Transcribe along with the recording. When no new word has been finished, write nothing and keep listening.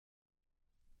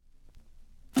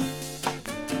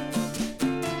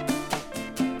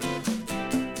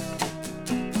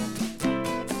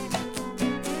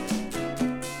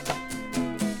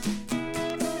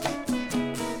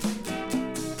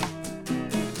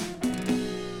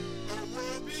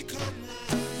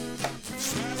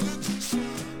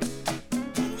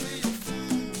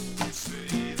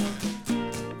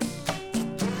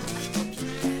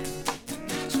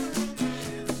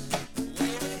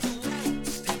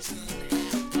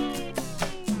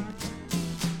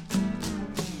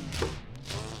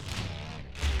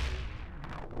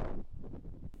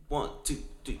1, 2,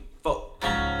 3, 4.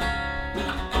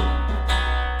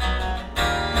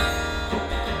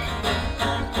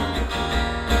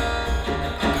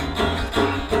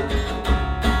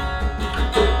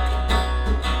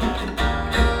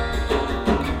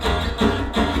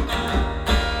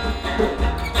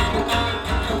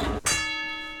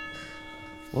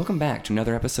 Welcome back to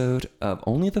another episode of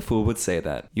Only the Fool Would Say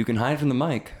That. You can hide from the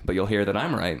mic, but you'll hear that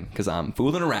I'm right, because I'm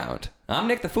fooling around. I'm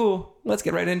Nick the Fool. Let's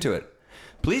get right into it.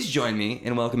 Please join me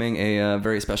in welcoming a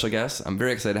very special guest. I'm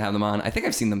very excited to have them on. I think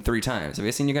I've seen them 3 times. Have I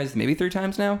seen you guys maybe 3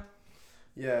 times now?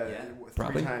 Yeah,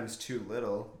 probably. 3 times too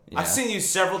little. Yeah. I've seen you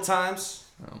several times.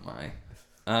 Oh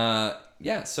my.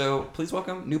 Yeah, so please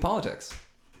welcome New Politics.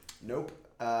 Nope.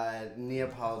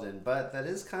 Neapolitan. But that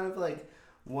is kind of like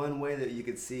one way that you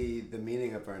could see the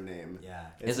meaning of our name. Yeah.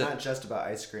 It's not just about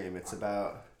ice cream. It's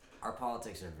about... Our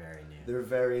politics are very new. They're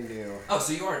very new. Oh,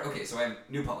 so you are... Okay, so I have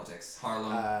New Politics.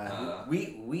 Harlem.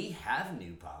 We have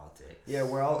new politics. Yeah,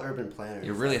 we're all urban planners.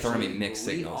 You're really throwing me mixed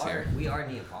signals here. We are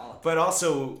Neapolitan. But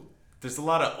also, there's a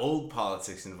lot of old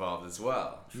politics involved as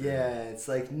well. Yeah, it's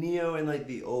like neo in like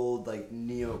the old like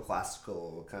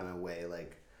neoclassical kind of way,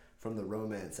 like from the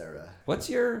Romance era. What's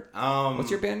your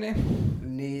band name?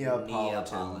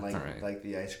 Neapolitan. Like Alright. like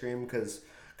the ice cream, because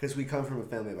we come from a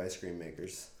family of ice cream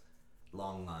makers.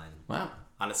 Long line. Wow.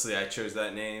 Honestly, I chose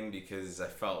that name because I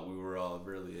felt we were all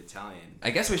really Italian.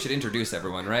 I guess we should introduce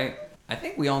everyone, right? I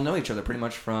think we all know each other pretty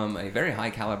much from a very high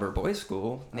caliber boys'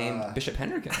 school named Bishop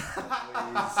Hendricken.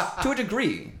 To a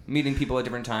degree, meeting people at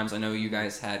different times. I know you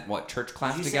guys had, church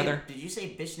class together? Did you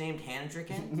say bitch named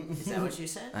Hendricken? Is that what you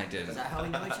said? I did. Is that how we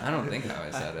know each other? I don't think how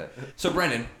I said it. So,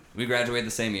 Brendan, we graduated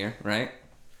the same year, right?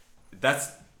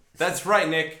 That's right,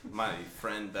 Nick. My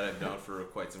friend that I've known for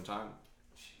quite some time.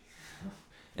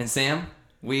 And Sam,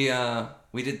 we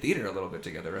did theater a little bit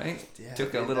together, right? Yeah,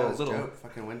 took dude, a little joke.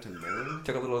 Fucking went to Maine.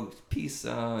 took a little piece,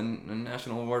 a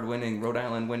national award winning, Rhode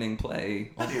Island winning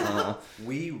play.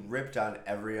 We ripped on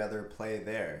every other play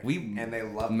there. And they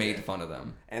loved made it. fun of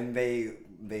them. And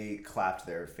they clapped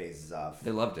their faces off.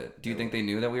 They loved it. Do you think they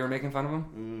knew that we were making fun of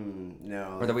them?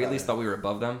 No. Or that we at least thought we were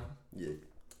above them? Yeah,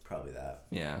 probably that.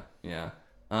 Yeah.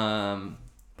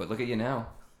 But look at you now.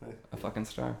 A fucking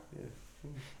star. Yeah.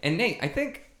 And Nate, I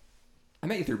think I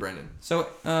met you through Brendan. So,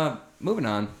 moving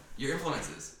on. Your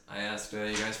influences. I asked you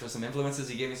guys for some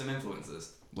influences. You gave me some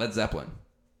influences. Led Zeppelin.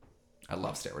 I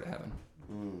love Stairway to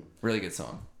Heaven. Really good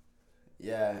song.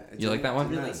 Yeah. You like that one?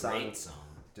 Really great song.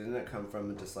 Didn't it come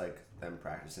from just like them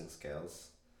practicing scales?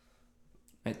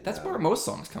 That's where most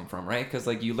songs come from, right? Because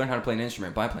like you learn how to play an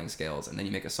instrument by playing scales, and then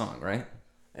you make a song, right?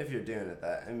 If you're doing it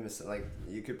that, I mean, like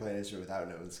you could play an instrument without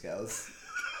knowing scales.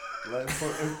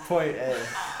 Point A.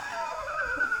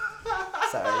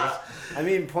 Sorry. I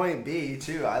mean, point B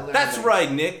too. I learned. That's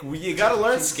right, Nick. You gotta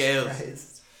learn scales.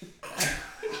 Christ.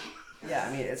 Yeah,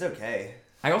 I mean it's okay.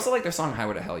 I also like their song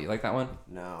 "Highway to Hell." You like that one?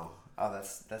 No. Oh,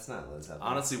 that's not Led Zeppelin.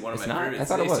 Honestly, one of It's my not? favorites. I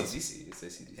thought it was. AC/DC. It's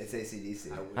AC/DC. It's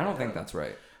AC/DC. I don't think that's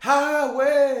right.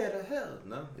 Highway to Hell.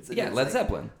 No. It's Led like,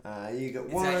 Zeppelin. You got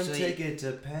It's one actually- ticket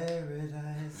to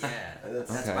paradise. Yeah.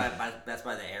 That's Okay. That's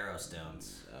by the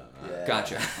Arrowstones. Yeah.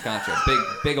 Gotcha.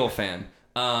 Big old fan.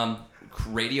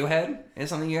 Radiohead is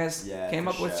something you guys came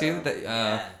for up with sure. too.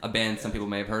 That a band some people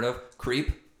may have heard of.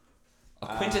 Creep.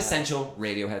 A quintessential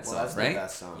Radiohead song, That's right? the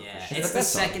best song. Yeah, for It's it's the the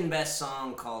best song. second best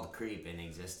song called "Creep" in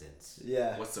existence.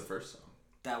 Yeah. What's the first song?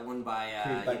 That one by,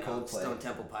 Creep by Coldplay. Stone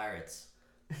Temple Pilots.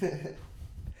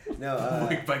 No.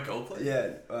 By Coldplay? Yeah.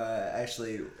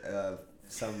 Actually,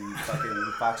 some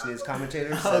fucking Fox News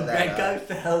commentator Oh, said that.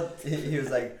 Gutfeld. He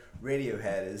was like,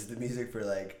 Radiohead is the music for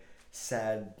like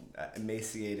sad,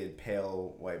 emaciated,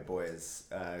 pale white boys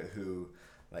who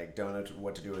like don't know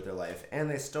what to do with their life, and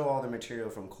they stole all their material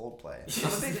from Coldplay.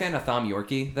 I'm a big fan of Thom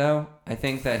Yorke, though. I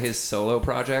think that his solo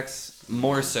projects,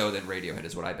 more so than Radiohead,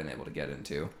 is what I've been able to get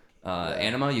into.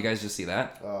 Anima, you guys just see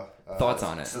that? Thoughts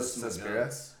on it? Suspiria?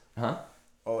 Huh?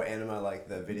 Oh, Anima, like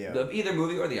the video. Either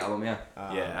movie or the album, yeah.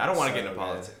 Yeah, I don't want to get into good.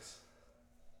 politics.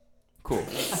 Cool.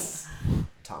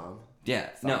 Tom. Yeah,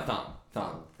 no,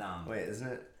 Thom. Thumb. Wait, isn't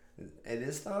it? It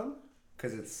is Thom?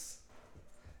 Because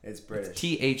it's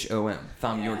British. Thom.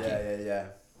 Thom Yorke. Yeah.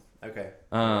 Okay.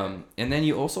 And then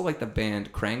you also like the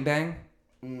band Krang Bang.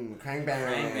 Krang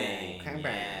Bang. Krang Bang.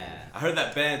 Yeah. I heard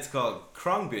that band's called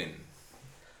Krungbin.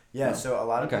 Yeah, so a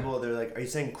lot of Okay. people, they're like, are you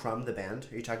saying Crumb the band?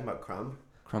 Are you talking about Crumb?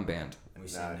 Crumb Band. We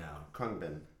say no.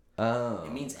 Krungbin. Oh.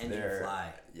 It means engine They're-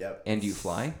 fly. Yep. And you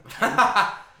fly?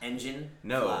 Engine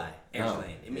No. fly.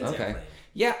 Airplane. It means Okay. airplane.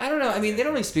 Yeah, I don't know. I mean, they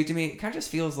don't really speak to me. It kind of just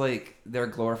feels like they're a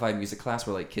glorified music class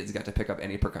where like kids got to pick up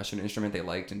any percussion instrument they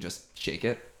liked and just shake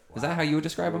it. Is that how you would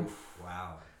describe them?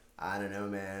 Wow. I don't know,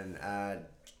 man.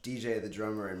 DJ, the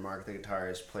drummer, and Mark, the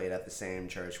guitarist, played at the same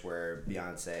church where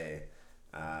Beyonce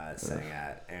sang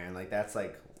at, and like that's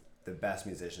like the best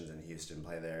musicians in Houston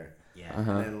play there. Yeah,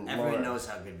 Uh-huh. And then everyone Laura- knows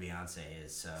how good Beyonce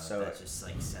is, so that just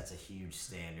like sets a huge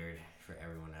standard for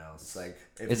everyone else. It's like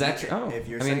Is that true? Oh, If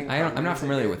you're I mean, singing I'm pop not music,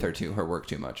 familiar with her work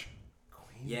too much.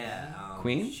 yeah,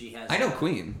 Queen? She has. I know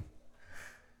Queen.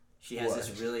 She has What?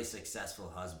 this really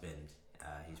successful husband.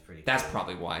 He's pretty. That's cool.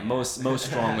 probably why. Yeah. Most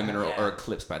strong women are, Yeah. are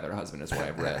eclipsed by their husband, is what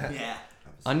I've read. Yeah.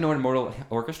 Unknown Mortal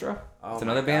Orchestra? Oh It's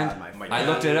my another band. God, my I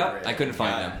looked it up. favorite. I couldn't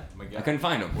find God, them. my God. I couldn't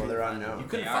find them. Well, they're unknown. You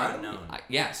couldn't They are find them? unknown.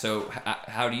 Yeah. So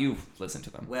how do you listen to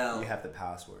them? Well, You have the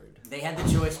password. they had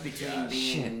the choice between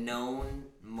being Shit. known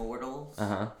mortals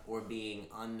Uh-huh. or being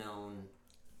unknown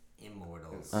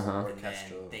immortals, Uh-huh. and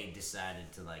Orchestral. then they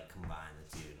decided to like combine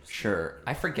the two. Just Sure.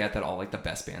 I forget that all like the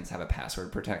best bands have a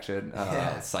password protected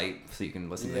site so you can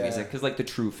listen to the Yeah. music because like the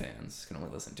true fans can only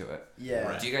listen to it. Yeah,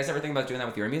 Right. Do you guys ever think about doing that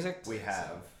with your music? we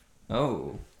have.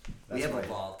 Oh. we have why- a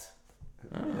vault.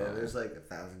 Yeah, there's like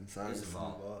 1,000 songs. There's a in the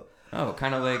vault. vault. Oh,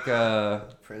 kind of like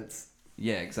Prince.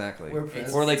 yeah, exactly. We're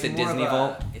Prince. Or like It's the more of Disney a-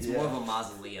 Vault. It's Yeah. more of a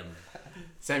mausoleum.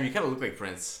 Sam, you kind of look like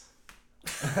Prince.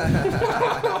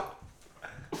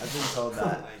 I've been told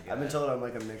that. my I've been God. told I'm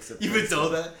like a mix of You've been Prince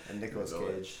told that? and Nicolas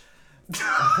Cage.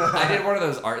 I did one of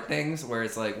those art things where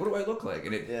it's like, what do I look like?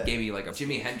 And it Yeah. gave me like a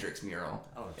Jimi Hendrix mural.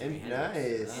 Oh, Jimi And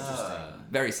Hendrix. nice. Interesting.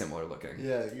 Very similar looking.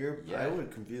 Yeah, Yeah. I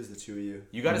would confuse the two of you.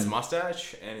 You got his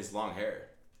mustache and his long hair.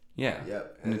 Yeah.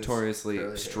 Yep. and it's Notoriously curly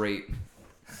hair. straight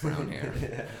brown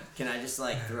hair. Can I just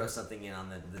like throw something in on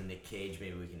the Nick Cage?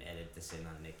 Maybe we can edit this in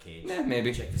on Nick Cage. Yeah,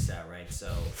 maybe. Check this out, right?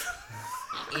 So,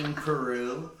 in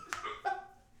Peru,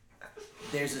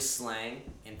 there's a slang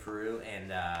in Peru,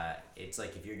 and it's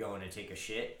like if you're going to take a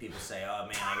shit, people say, "Oh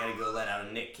man, I gotta go let out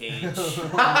a Nick Cage." No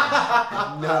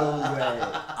way.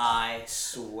 I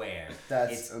swear,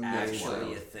 That's it's amazing.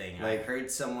 actually a thing. I Like- heard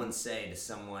someone say to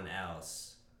someone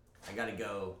else, "I gotta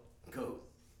go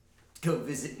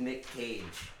visit Nick Cage."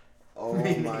 Oh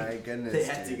Meaning my goodness. They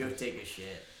had to dude. go take a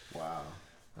shit. Wow.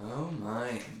 Oh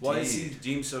my. Why is dude. he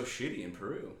deemed so shitty in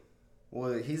Peru?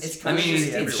 Well, he's. It's I kind of mean, just,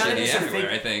 it's it's shitty kind of just a everywhere,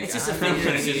 fig- I think. It's just a I don't figure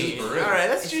of think it's speech. just Peru. Alright,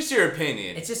 that's just your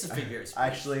opinion. It's just a figure of speech.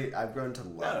 Actually, I've grown to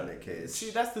love Nick Cage. See,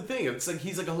 that's the thing. It's like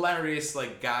he's like a hilarious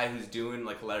like guy who's doing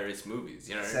like hilarious movies.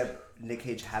 You know what I mean? Except Nick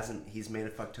Cage hasn't. He's made a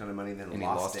fuck ton of money, then And he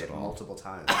lost lost it it all. multiple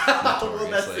times. Well,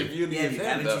 that's the Notoriously. beauty Yeah, of him.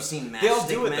 haven't though. you seen They all Matchstick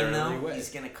do it Men their though? own way. He's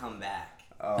gonna come back.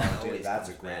 Oh, Always dude, that's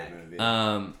a comes great back.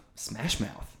 movie. Smash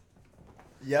Mouth.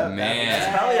 Yep, Man.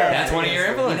 that's probably our That's one of your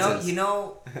biggest- influences. You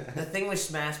know, the thing with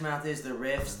Smash Mouth is the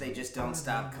riffs. They just don't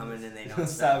stop coming and they don't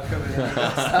Stop stop. coming in.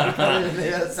 Stop coming in. They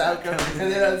don't stop coming in.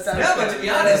 They don't stop Yeah, but coming to be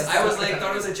in. honest, I was like,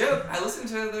 thought it was a joke. I listened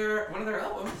to one of their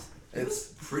albums. It It's-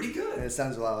 was pretty good. It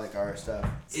sounds a lot like our stuff.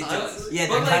 It does. Yeah,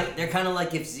 But they're kind of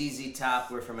like if ZZ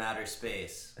Top were from outer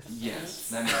space. yes,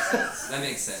 that makes sense. That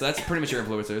makes sense. So that's pretty much your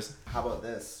influencers. How about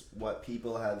this? What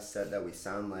people have said that we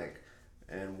sound like,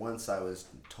 and once I was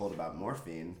told about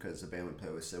Morphine because the band we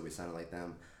played with said we sounded like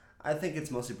them. I think it's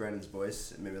mostly Brandon's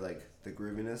voice, and maybe like the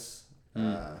grooviness.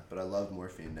 But I love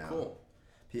Morphine now. Cool.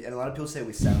 And a lot of people say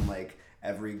we sound like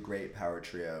every great power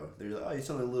trio. They're like, oh, you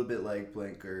sound a little bit like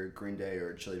Blink or Green Day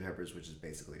or Chili Peppers, which is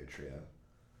basically a trio.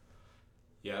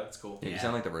 Yeah, that's cool. Yeah, you Yeah.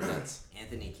 sound like the Ronettes.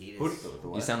 Anthony Kiedis. The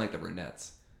what? You sound like the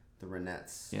Ronettes. The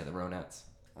Renettes. Yeah, the Ronettes.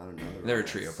 I don't know. The They're a Ronettes.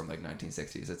 trio from like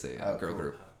 1960s. It's a Oh, girl cool.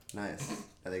 group. Nice.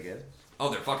 Are they good? Oh,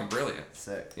 they're fucking brilliant.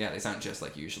 Sick. Yeah, they sound just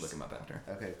like you. You should look them up after.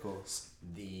 Okay, cool.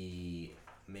 The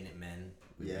Minutemen.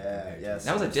 we've been Yeah, compared yeah. to.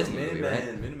 That was a Disney movie, right?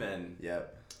 Minutemen.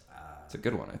 Yep. It's a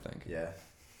good one, I think. Yeah.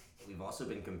 We've also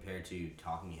been compared to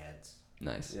Talking Heads.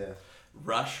 Nice. Yeah.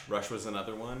 Rush was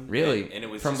another one. Really? And it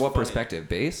was From just what funny. perspective?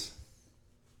 Bass?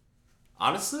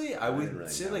 Honestly, I didn't would really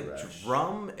say know like Rush.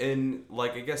 drum and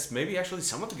like I guess maybe actually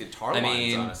some of the guitar I lines.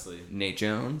 mean, Honestly, Nate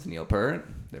Jones, Neil Peart.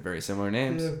 They're very similar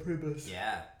names. pretty much.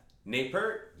 Yeah, Nate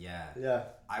Peart. yeah. Yeah.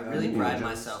 I really Ooh. pride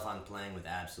myself on playing with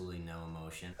absolutely no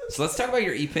emotion. So let's talk about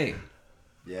your EP.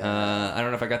 Yeah. I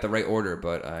don't know if I got the right order,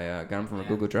 but I got them from a Yeah.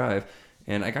 Google Drive,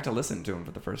 and I got to listen to them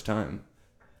for the first time.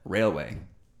 Railway.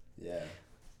 Yeah.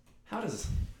 How does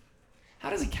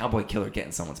a cowboy killer get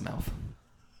in someone's mouth?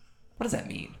 What does that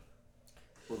mean?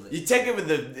 Well, You take him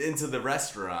into the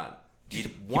restaurant. You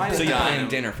wine So and you buy dine him him.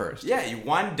 dinner first. Yeah, you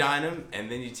wine and dine him, and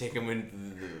then you take him into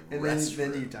the And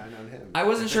restaurant. then you dine on him. I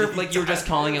wasn't sure if like you were just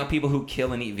calling out people who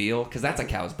kill and eat veal, because that's a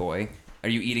cow's boy. Are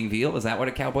you eating veal? Is that what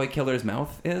a cowboy killer's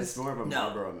mouth It's is? more of a No,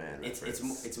 Marlboro Man.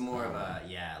 it's more of a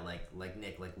like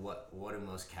Nick, like what do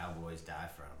most cowboys die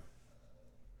from?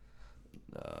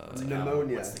 What's the cowboy-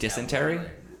 Pneumonia. what's the Dysentery? cowboy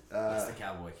killer? What's the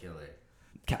cowboy killer?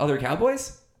 Other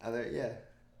cowboys? Other, yeah.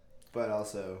 But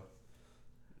also,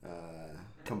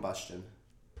 Combustion.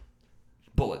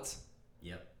 Bullets.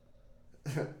 Yep.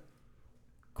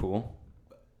 Cool.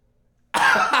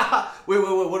 Wait,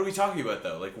 what are we talking about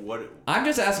though? Like what? I'm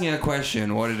just asking a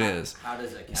question. What it is. How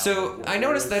does it count? So I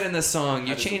noticed that in the song you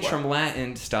How does it changed work? from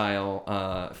Latin style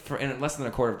in less than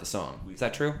a quarter of the song. Is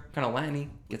that true? Kind of Latin-y.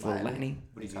 Gets a little Latin-y? Latin-y.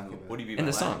 What do you talking mean? about? What do you mean In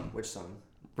by the Latin? song. Which song?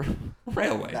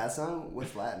 Railway. That song?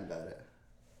 What's Latin about it?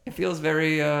 It feels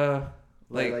very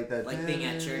like that. like being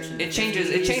at church and- it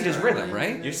changes rhythm,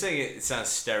 right? You're saying it sounds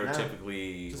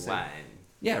stereotypically Just Latin.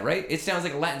 Yeah, right. It sounds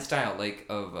like a Latin style like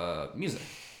of music,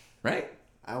 right?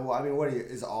 Well, I mean,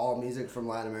 is all music from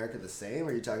Latin America the same?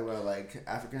 Are you talking about like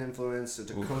African influence to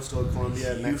coastal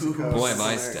Colombia, Mexico? Boy, have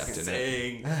I South stepped in it.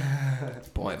 Saying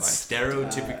Boy, have I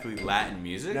stereotypically Latin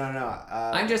music. No.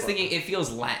 I'm just thinking it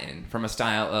feels Latin from a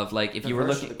style of like if The you were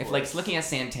verse or looking the if like chorus? looking at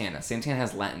Santana. Santana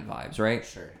has Latin vibes, right?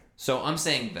 Sure. So I'm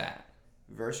saying that.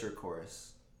 Verse or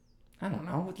chorus? I don't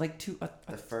know, with like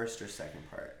The first or second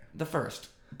part? the first.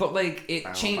 But like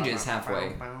it changes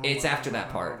halfway. It's after that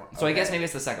part. So I guess Okay. maybe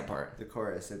it's the second part. The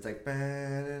chorus. It's like.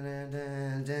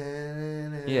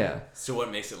 Yeah. So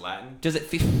what makes it Latin? Does it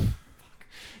feel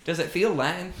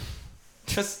Latin?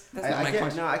 Just that's not my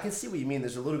question. No, I can see what you mean.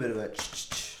 There's a little bit of a.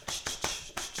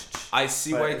 I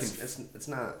see but why you can it's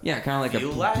not. Yeah, kind of like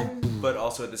feel a Latin, but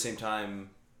also at the same time,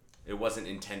 it wasn't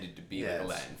intended to be like a Yes.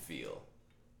 Latin feel.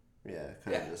 Yeah,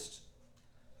 kind of Yeah. just.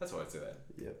 That's why I say that.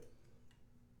 Yep.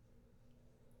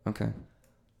 Okay.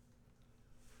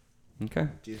 Okay.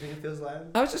 Do you think it feels Latin?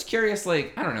 I was just curious,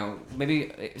 like, I don't know,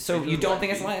 maybe, so It you feels don't like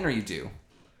think it's me. Latin or you do?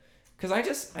 Because I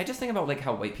just think about, like,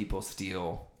 how white people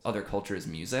steal other cultures'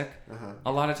 music. Uh-huh.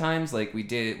 A lot of times, like, we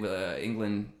did,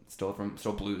 England stole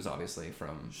blues, obviously,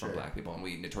 from Sure. black people, and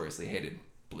we notoriously hated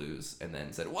blues, and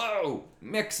then said, whoa,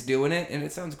 Mick's doing it, and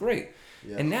it sounds great.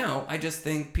 Yeah. And now, I just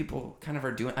think people kind of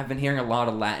are doing, I've been hearing a lot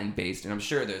of Latin-based, and I'm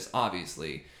sure there's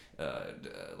obviously...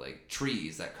 like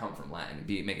trees that come from Latin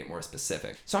and make it more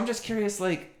specific. So I'm just curious,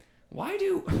 like, why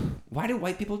do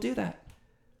white people do that?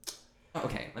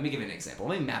 Okay, let me give you an example.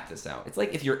 Let me map this out. It's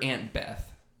like if your Aunt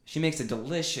Beth, she makes a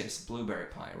delicious blueberry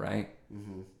pie, right?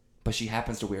 Mm-hmm. But she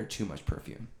happens to wear too much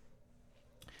perfume.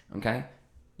 Okay?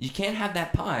 You can't have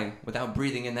that pie without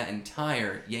breathing in that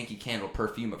entire Yankee Candle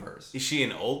perfume of hers. Is she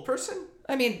an old person?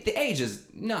 I mean, the age is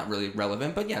not really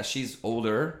relevant, but yeah, she's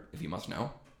older, if you must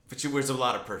know. But she wears a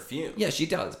lot of perfume. Yeah, she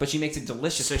does, but she makes a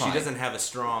delicious So pie. she doesn't have a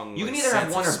strong. You can like, either have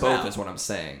sense one of or smell. both, is what I'm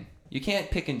saying. You can't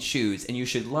pick and choose, and you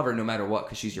should love her no matter what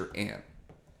because she's your aunt.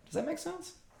 Does that make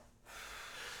sense?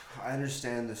 I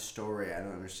understand the story. I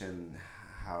don't understand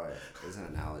how it is an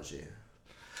analogy.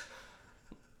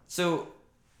 So,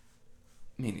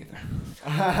 me neither.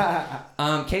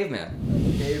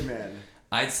 Caveman. Caveman.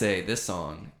 I'd say this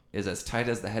song is as tight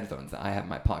as the headphones that I have in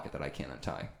my pocket that I can't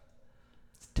untie.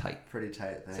 It's tight. Pretty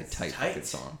tight. Thanks. It's a tight, Tight. good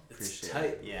song. It's Appreciate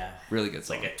tight. Yeah. Really good It's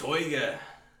song. like a toiga.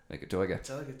 Like a toiga. It's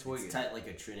like a toiga. It's tight like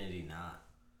a Trinity knot.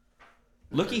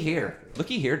 Looky here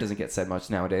doesn't get said much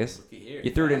nowadays. Looky here.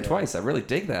 You threw it in Yeah. twice. I really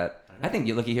dig that. I think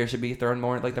Looky Here should be thrown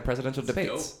more in like the presidential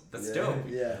debates. Dope. That's Yeah, dope.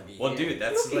 Yeah. Well, dude,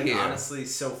 that's Looky like here. honestly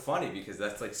so funny because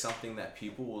that's like something that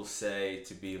people will say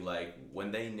to be like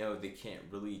when they know they can't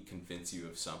really convince you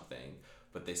of something,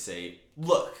 but they say,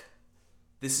 "Look,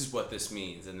 this is what this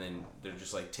means," and then they're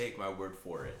just like, "Take my word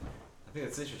for it." I think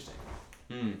that's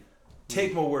interesting.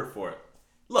 Take my word for it.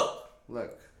 Look,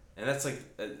 Look. and that's like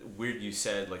weird. You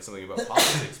said like something about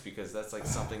politics because that's like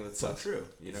something that's so true.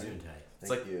 You know, Zoom tight. it's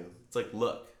Thank like you. it's like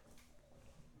look,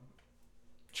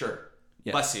 Sure.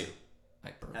 Yeah. bless you.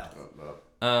 I burped.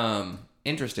 Hell.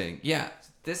 Interesting. Yeah.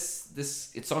 It's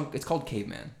called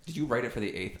Caveman. Did you write it for the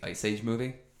 8th Ice Age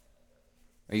movie?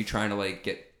 Are you trying to like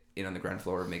get in on the ground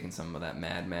floor of making some of that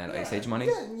mad Ice Age money?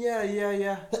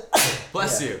 Yeah.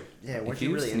 Bless you. Yeah, weren't If you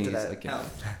you really into sneeze that? again.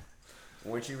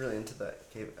 Weren't you really into the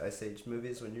Ice Age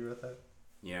movies when you wrote that?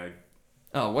 Yeah.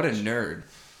 Oh, what a nerd.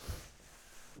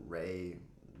 Ray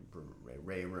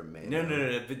Romano.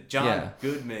 No. But John Yeah.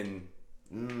 Goodman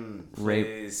Ray,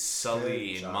 plays Sully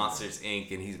Good in job. Monsters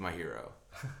Inc. and he's my hero.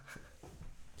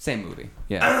 same movie.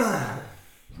 Yeah.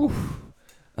 Whew.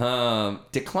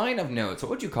 Decline of notes. What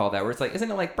would you call that? Where it's like, isn't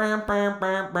it like that?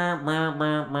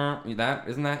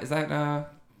 Is that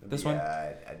this one?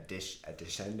 A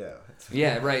Dishendo.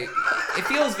 Yeah, right. It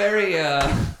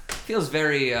feels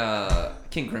very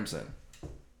King Crimson.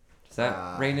 Is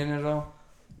that rein in at all?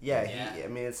 Yeah, Yeah. I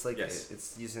mean, it's like Yes.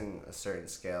 it's using a certain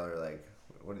scale or like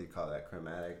what do you call that?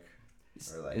 Chromatic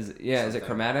or like Is it something-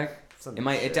 chromatic? some It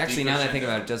might. It shit. actually, now that I think Decrescendo.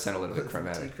 about it, it does sound a little bit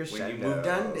chromatic. When you move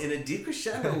down in a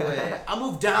decrescendo way, I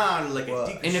move down like Well, a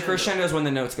decrescendo. And the crescendo is when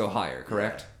the notes go higher,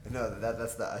 correct? No,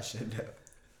 that's the Ashendo.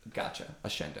 Gotcha.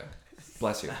 Ascendo.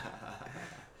 Bless you.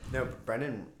 No,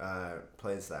 Brendan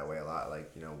plays that way a lot,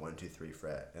 like, 1, 2, 3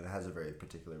 fret, and it has a very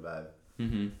particular vibe.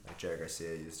 Mm-hmm. Like Jerry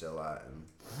Garcia used it a lot, and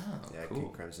Cool.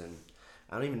 King Crimson.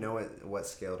 I don't even know what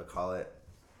scale to call it.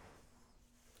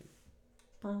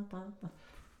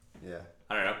 Yeah.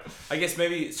 I don't know. I guess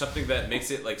maybe something that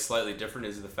makes it like slightly different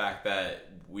is the fact that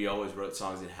we always wrote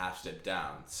songs in half step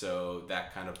down. So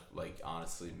that kind of like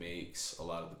honestly makes a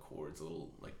lot of the chords a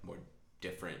little like more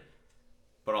different,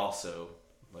 but also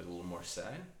like a little more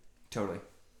sad. Totally.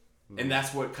 And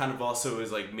that's what kind of also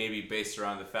is like maybe based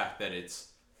around the fact that it's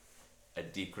a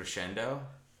decrescendo.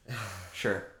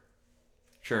 Sure.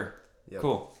 Yep.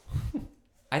 Cool.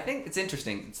 I think it's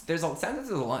interesting. Sounds like there's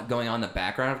a lot going on in the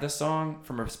background of this song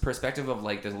from a perspective of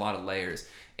like there's a lot of layers.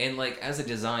 And like as a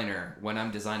designer, when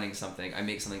I'm designing something, I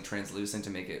make something translucent to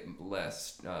make it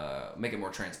make it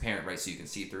more transparent, right? So you can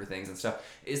see through things and stuff.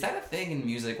 Is that a thing in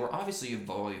music where obviously you have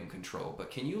volume control,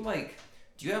 but can you like,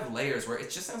 do you have layers where it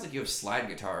just sounds like you have slide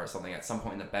guitar or something at some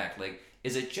point in the back? Like,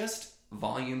 is it just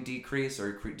volume decrease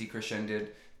or decrescended,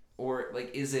 or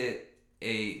like is it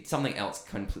something else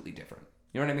completely different?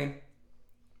 You know what I mean?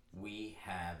 We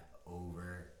have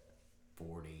over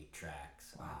 40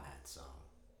 tracks on that song.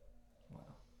 Wow.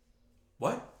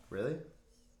 What? Really?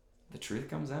 The truth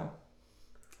comes out.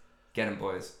 Get him,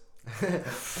 boys.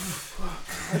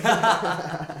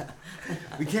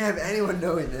 We can't have anyone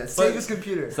knowing this. But- Save this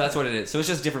computer. So that's what it is. So it's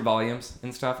just different volumes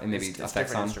and stuff, and maybe it's effects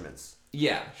different on. instruments.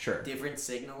 Yeah, sure. Different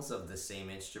signals of the same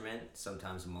instrument,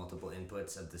 sometimes multiple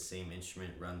inputs of the same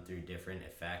instrument run through different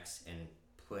effects and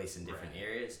placed in different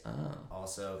areas. Oh.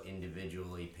 Also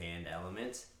individually panned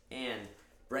elements. And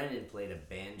Brendan played a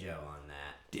banjo on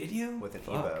that Did you? With an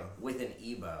Fuck. EBO. with an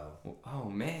EBO. Oh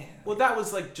man. Well, that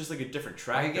was like just like a different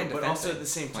Why are you track, getting though, but defensive? also at the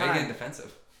same Why are you getting time.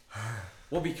 defensive?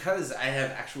 Well, because I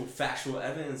have actual factual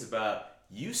evidence about.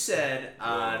 You said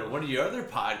on one of your other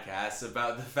podcasts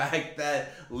about the fact that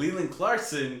Leland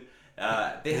Clarkson.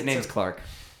 His name's Clark.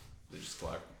 They're just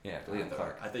Clark. Yeah, Leland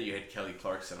Clark. I thought you had Kelly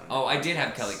Clarkson on. Oh, your I did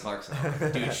have podcast. Kelly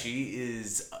Clarkson. Dude, she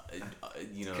is,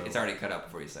 It's already cut out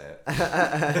before you say it. She's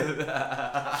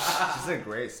a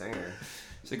great singer.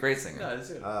 She's a great singer. No, it's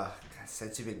good. God,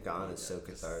 since you've been gone, it's so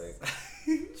cathartic.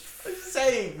 I'm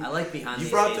saying. I like behind You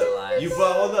the brought scenes the. alive. You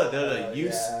brought. Well, no.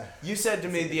 yeah. You said to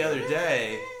me the other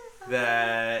day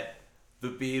that the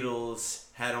Beatles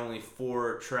had only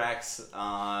 4 tracks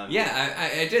on.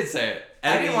 Yeah, I did say it.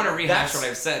 I didn't want to rehash what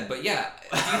I've said, but yeah.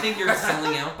 Do you think you're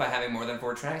selling out by having more than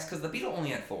 4 tracks? Because the Beatles only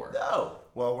had 4. No.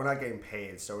 Well, we're not getting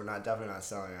paid, so we're definitely not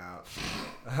selling out.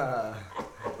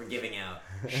 We're giving out.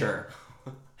 Sure.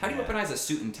 How do you weaponize a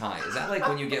suit and tie? Is that like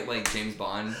when you get like James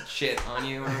Bond shit on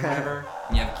you or whatever?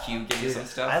 And you have Q give you some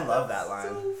stuff? I love that line.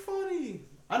 So funny.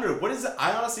 I don't know. What is it?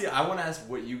 I want to ask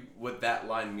what that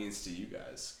line means to you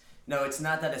guys. No, it's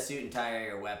not that a suit and tie are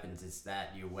your weapons. It's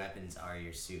that your weapons are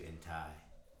your suit and tie.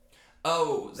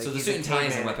 Oh, Like so the he's suit a and tie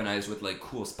isn't caveman. weaponized with like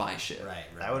cool spy shit. Right.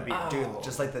 That would be, Oh. dude,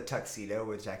 just like the tuxedo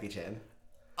with Jackie Chan.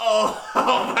 Oh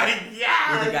my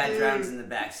god! Where the guy drowns in the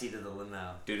back seat of the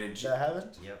limo. Dude, That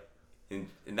happened? Yep.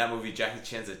 in that movie, Jackie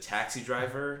Chan's a taxi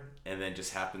driver, and then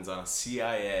just happens on a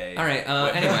CIA. All right.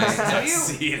 weapons Anyway,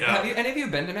 tuxedo. have you any of you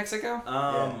been to Mexico?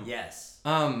 Yes.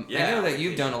 I Yeah, know that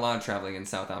you've vacation. done a lot of traveling in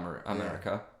South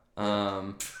America.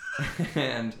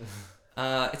 And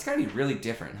it's gotta be really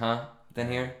different, huh?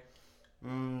 Than here.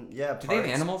 Yeah. Do they have parts.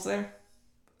 animals there?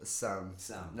 Some.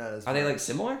 Some. No, there's Are they like parts.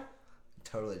 similar?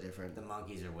 Totally different. The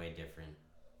monkeys are way different.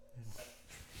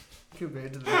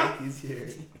 Compared to the monkeys here.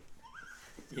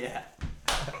 Yeah.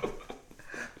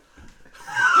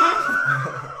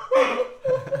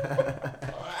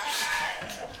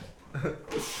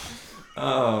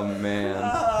 Oh man.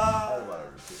 I don't want to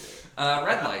repeat it.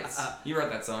 Red Lights. You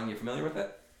wrote that song. You familiar with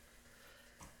it?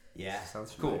 Yeah.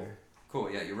 Sounds Cool. familiar. Cool.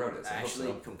 Yeah, you wrote it. So I I hope actually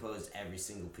so. composed every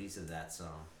single piece of that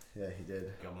song. Yeah, he did.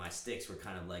 You know, my sticks were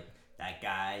kind of like that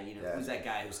guy. You know, Yeah. who's that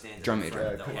guy who stands Drum at the major.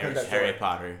 front of the Yeah, orchestra? Harry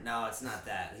Potter. No, it's not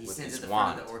that. He With stands his at the front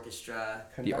of wand. the orchestra.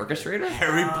 The orchestrator?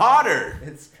 Harry Potter.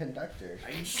 It's conductor.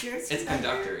 Are you sure it's It's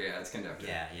conductor. Yeah, it's conductor.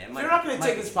 Yeah, yeah. You're not going to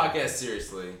take this podcast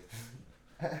seriously.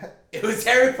 It was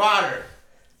Harry Potter.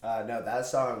 No, that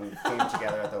song came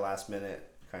together at the last minute.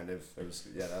 Kind of. It was,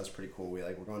 yeah, that was pretty cool.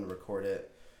 We're going to record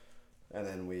it, and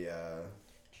then we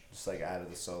just like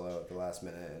added the solo at the last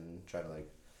minute and try to like,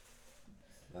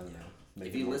 I don't know, make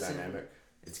If it you more listen- dynamic.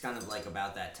 It's kind of like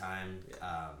about that time.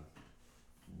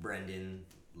 Brendan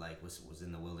like was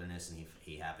in the wilderness and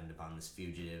he happened upon this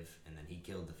fugitive and then he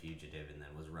killed the fugitive and then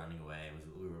was running away.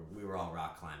 We were all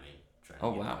rock climbing trying to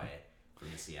Oh, get wow. away from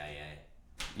the CIA.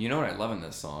 You know what I love in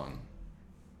this song,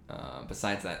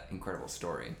 besides that incredible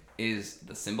story, is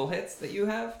the cymbal hits that you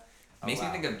have. Makes me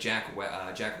wow. think of Jack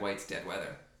White's Dead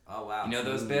Weather. Oh wow. You know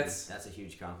those bits? That's a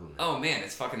huge compliment. Oh man,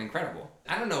 it's fucking incredible.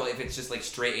 I don't know if it's just like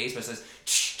straight A's, but it says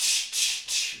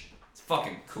it's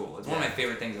fucking cool. It's one of my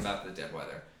favorite things about the Dead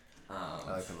Weather. I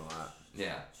like them a lot.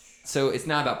 Yeah. So it's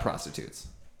not about prostitutes,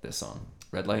 this song.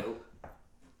 Red Light? Nope.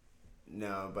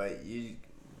 No, but you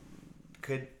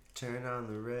could turn on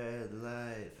the red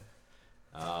light.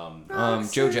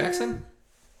 Joe Jackson?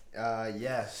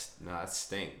 Yes. No, that's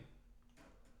Sting.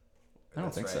 I don't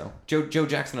That's think right. so. Joe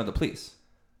Jackson of the Police.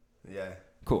 Yeah.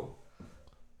 Cool.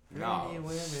 No,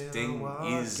 Sting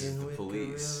is the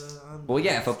police. Well,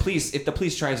 yeah, if the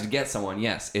police tries to get someone,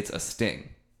 yes, it's a sting.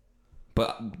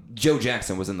 But Joe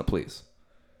Jackson was in the Police.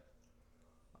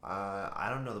 I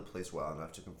don't know the police well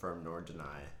enough to confirm nor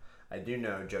deny. I do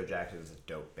know Joe Jackson is a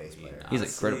dope bass player. He's an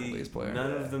incredible bass player.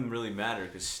 None of them really matter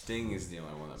because Sting is the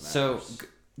only one that matters. So,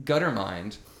 Gutter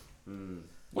Mind,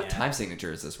 what Yeah. time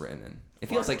signature is this written in? It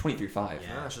feels like 23/5.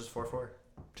 Yeah. No, it's just 4/4.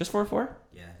 Just 4/4?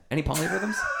 Yeah. Any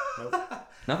polyrhythms? Nope.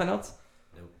 Nothing else?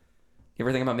 Nope. You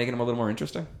ever think about making them a little more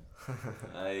interesting?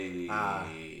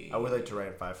 I would like to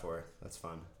write 5/4. That's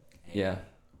fun. Yeah.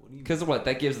 What do you Because what?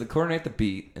 That gives the coordinate the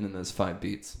beat, and then there's 5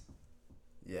 beats.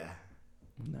 Yeah.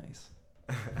 Nice.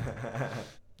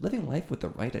 Living life with the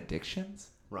right addictions?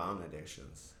 Wrong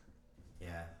addictions.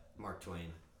 Yeah. Mark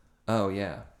Twain. Oh,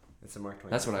 yeah. It's a Mark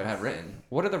Twain. That's what I had written.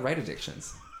 What are the right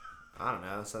addictions? I don't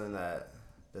know. Something that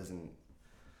doesn't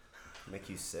make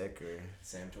you sick or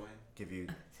Sam Twain? give you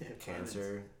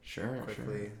cancer Sure,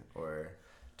 quickly or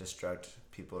destruct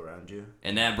people around you.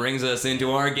 And that brings us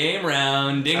into our game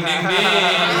round. Ding, ding, ding.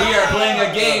 We are playing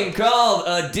a game called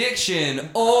Addiction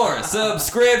or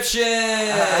Subscription.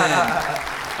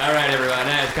 All right, everyone.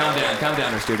 Nice. Calm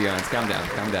down, our studio audience. Calm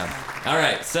down. All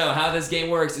right, so how this game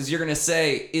works is you're going to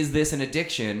say, is this an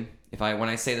addiction when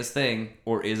I say this thing,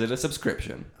 or is it a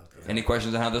subscription? Okay. Any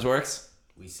questions on how this works?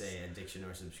 We say addiction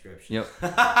or subscription. Yep.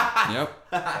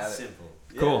 Yep. Simple.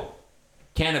 Cool.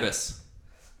 Cannabis.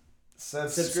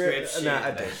 Subscription. Not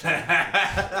addiction.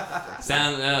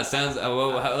 Sounds.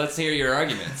 Let's hear your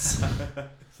arguments.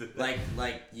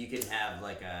 Like you can have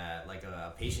like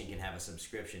a patient can have a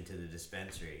subscription to the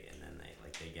dispensary, and then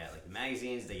they get like the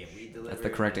magazines, they get weed delivered. That's the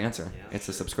correct answer. You know? It's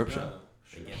a subscription.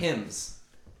 They get Hymns.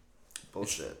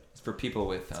 Bullshit. It's for people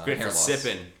with Great hair for loss.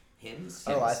 sipping. hymns.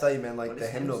 Oh, I thought you meant like What the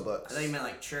is hymnal hymns? books. I thought you meant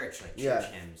like church Yeah.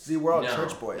 hymns. See, we're all No.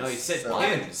 church boys. No, you said so-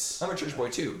 Pims. I'm a church boy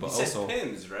too, but You said also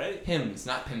Pims, right? Pims,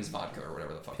 not Pims vodka or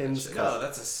whatever the fuck. Pims that shit Cup. No,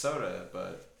 that's a soda,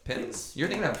 but... Pims. You're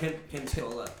thinking of Pim's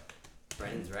Cola.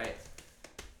 Brennan's right.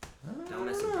 Don't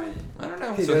mess with Brennan. I don't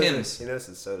know. He So knows hymns. He knows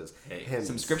his sodas. Hey, Hymns.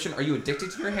 Subscription. Are you addicted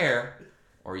to your hair,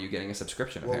 or are you getting a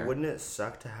subscription of Well, hair? wouldn't it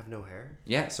suck to have no hair?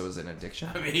 Yeah. So is it an addiction?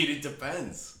 I mean, it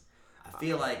depends. I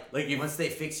feel like if- once they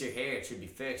fix your hair, it should be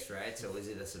fixed, right? So is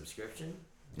it a subscription?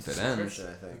 If it ends, Subscription,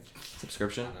 I think.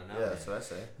 subscription. I don't know. Yeah, that's what I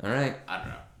say. All right. I don't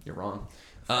know. You're wrong.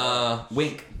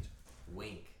 Wink.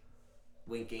 Wink.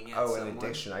 Winking at Oh, someone. an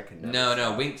addiction. I could never. No.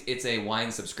 stop. Wink. It's a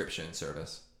wine subscription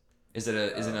service. Is it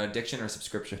an addiction or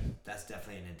subscription? That's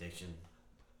definitely an addiction.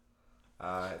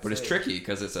 But it's tricky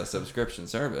because it's a subscription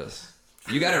service.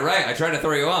 You got it right. I tried to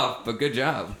throw you off, but good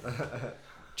job.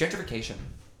 Gentrification.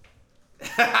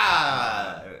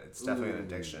 It's definitely an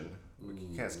addiction.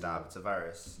 You can't stop. It's a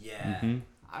virus. Yeah.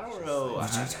 I don't know. I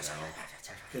don't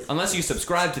know. Unless you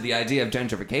subscribe to the idea of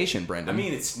gentrification, Brendan. I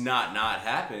mean, it's not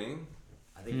happening.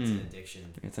 I think it's an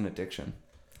addiction. it's an addiction.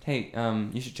 Hey,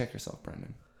 you should check yourself,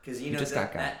 Brendan. Because You you know just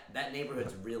got got. that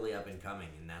neighborhood's really up and coming,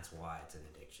 and that's why it's an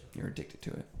addiction. You're addicted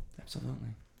to it. Absolutely.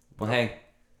 Well, hey,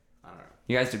 I don't know.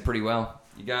 you guys did pretty well.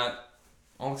 You got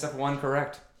all except one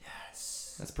correct.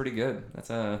 Yes. That's pretty good.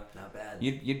 That's a Not bad.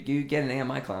 you get an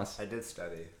AMI class. I did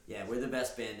study. Yeah, we're the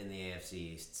best band in the AFC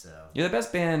East, so. You're the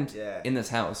best band Yeah. in this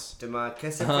house. We're We're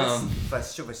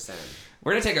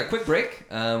gonna take a quick break.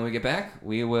 When we get back,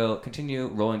 we will continue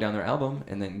rolling down their album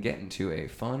and then get into a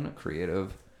fun,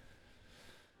 creative.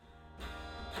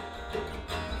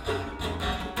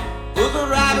 With a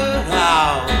rabbit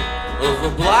out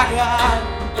of a black eye.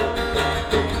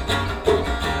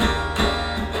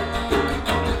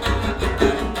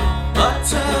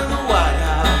 Attend the White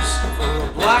House for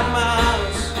a black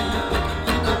mouse.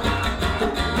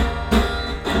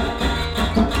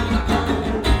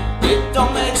 It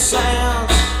don't make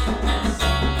sense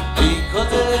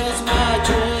because it's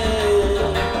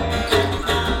magic.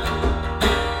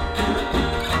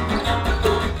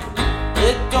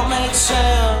 It don't make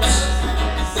sense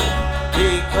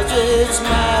because it's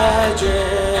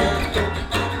magic.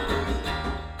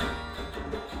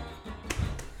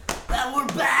 And we're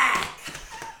back.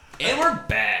 And we're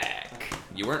back.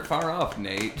 You weren't far off,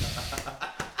 Nate.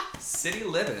 City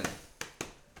Living.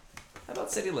 How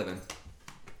about City Living?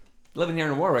 living here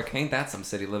in Warwick, ain't that some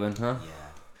city living, huh?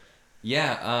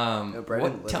 Yeah. Yeah. No,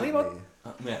 Brendan What? Tell me lived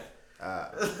about. with me. Yeah.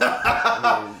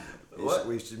 I mean,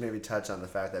 we should maybe touch on the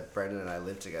fact that Brendan and I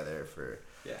lived together for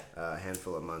a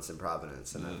handful of months in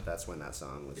Providence, and that's when that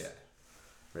song was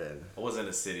written. I wasn't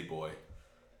a city boy.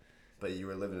 But you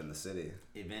were living in the city.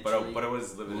 Eventually. But I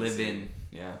was living in the city.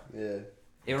 Yeah. Yeah.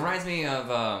 It reminds me of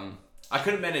I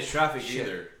couldn't manage traffic Shit.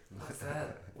 either. What's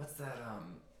that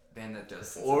band that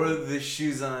does? Or the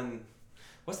shoes on.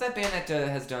 What's that band that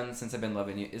has done Since I've Been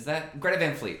Loving You? Is that Greta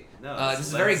Van Fleet? No, this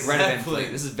is very Greta Van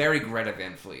Fleet. This is very Greta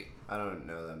Van Fleet. I don't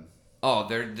know them. Oh,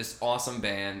 they're this awesome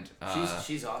band.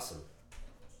 She's awesome.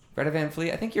 Greta Van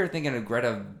Fleet. I think you're thinking of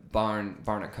Greta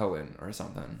Barna Cohen or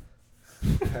something.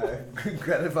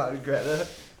 Greta Von Greta.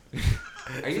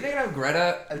 Are you thinking of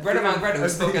Greta Von Greta who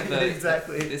spoke at the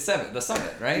exactly the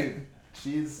summit, right? Dude,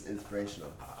 she's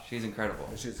inspirational. She's incredible.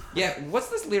 She's Yeah, what's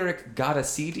this lyric? Got a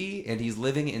CD and he's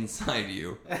living inside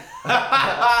you. wait,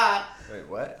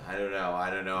 what? I don't know.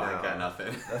 No. I got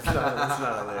nothing. That's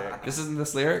not a lyric. This isn't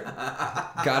this lyric?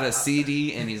 Got a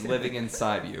CD and he's living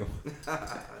inside you.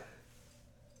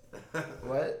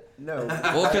 What? No.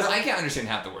 Well, because I can't understand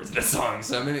half the words of the song,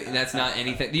 so maybe that's not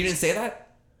anything. You didn't say that?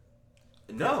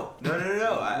 No.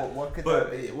 What could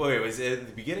But that be? wait, was it at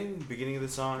the beginning of the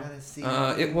song? Gotta see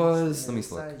It was. Let me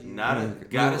look. inside you. Not a Let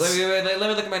gotta. me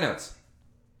look at my notes.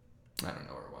 I don't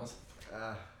know where it was.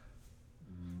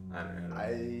 I don't know.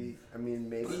 I mean,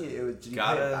 maybe it was. Did you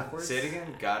play it Gotta backwards? say it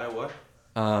again. Gotta what?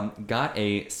 Got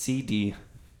a CD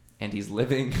and he's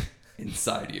living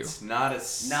inside you. It's not a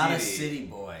city. Not a city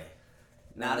boy.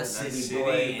 Not a city city, boy,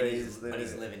 but and he's but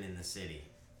he's living- living in the city.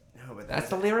 No, but That's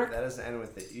the doesn't- lyric? That doesn't end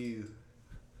with the ew.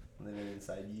 Living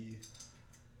inside you.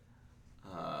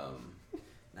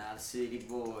 Not a city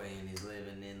boy, and he's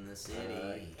living in the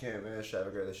city. Can't vanish, have a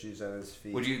girl the shoes on his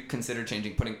feet. Would you consider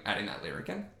adding that lyric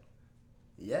in?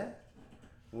 Yeah.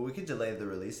 Well, we could delay the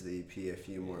release of the EP a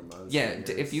few more months. Yeah, or if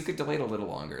years. you could delay it a little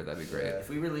longer, that'd be great. Yeah. If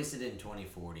we released it in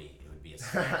 2040, it would be a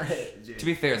smash. Dude. To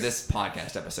be fair, this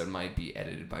podcast episode might be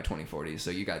edited by 2040,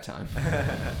 so you got time.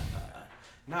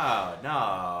 No.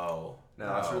 No,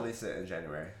 let's release it in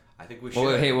January. I think we should.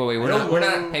 Wait, we're not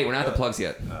at the plugs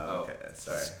yet. Oh, okay.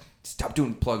 Sorry. Stop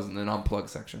doing plugs in the non-plug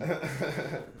section.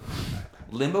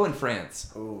 Limbo in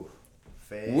France. Ooh.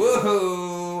 Fade.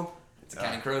 Woohoo! It's a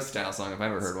Counting Crows style song if I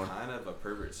ever heard one. Kind of a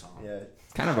pervert song. Yeah.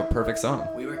 It's kind of a perfect song.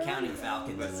 We were counting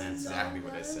falcons That's in that song. exactly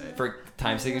what I said. For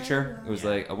time signature, it was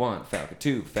like a 1, Falcon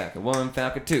 2, Falcon 1,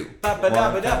 Falcon 2.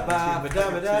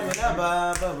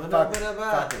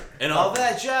 And all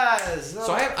that jazz.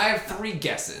 So I have 3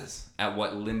 guesses at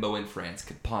what Limbo in France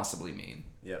could possibly mean.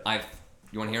 Yep.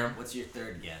 You want to hear them? What's your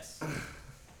third guess?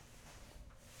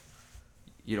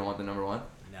 You don't want the number 1?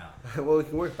 No. Well, we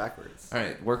can work backwards. All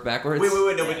right, work backwards. Wait,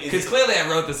 no, but Because clearly I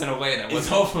wrote this in a way that was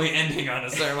hopefully ending on a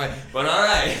certain way. But all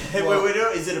right. Hey, wait,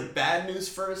 no. Is it a bad news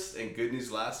first and good news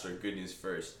last, or good news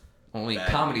first? Only Bad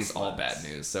comedy's news all last.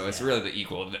 bad news, so it's really the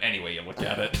equal any way you look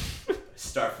at it.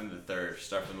 Start from the third.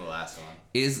 Start from the last one.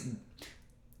 Is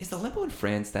the limbo in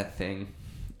France that thing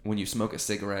when you smoke a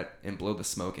cigarette and blow the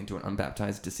smoke into an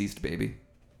unbaptized deceased baby?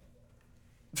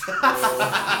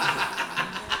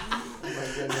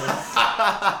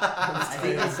 I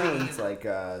think it sounds like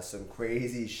some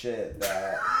crazy shit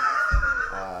that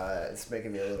it's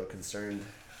making me a little concerned.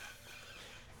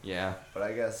 Yeah. But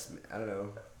I guess, I don't know.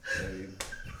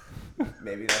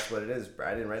 Maybe that's what it is.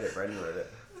 I didn't write it. Brendan wrote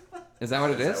it. Is that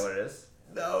what it Is is? that what it is?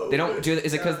 No. They don't do.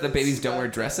 Is it because the babies don't wear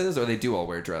dresses, or they do all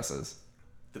wear dresses?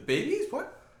 The babies?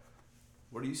 What?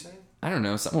 What are you saying? I don't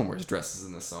know. Someone wears dresses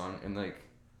in this song, and like,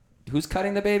 who's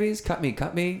cutting the babies? Cut me,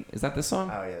 cut me. Is that the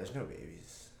song? Oh, yeah, there's no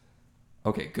babies.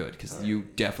 Okay, good, because you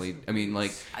definitely. I mean,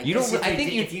 like, I you guess don't. I if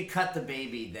think you. if you cut the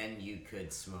baby, then you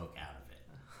could smoke out of it.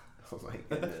 Oh, my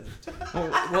goodness.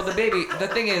 Well, the baby. The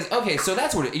thing is, okay, so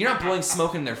that's what you're not blowing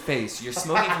smoke in their face. You're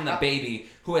smoking from the baby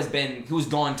who's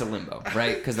gone to limbo,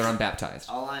 right? Because they're unbaptized.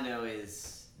 All I know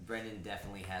is Brendan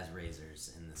definitely has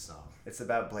razors in this song. It's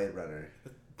about Blade Runner.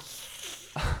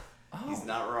 He's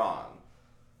not wrong.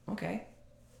 Okay.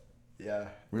 Yeah.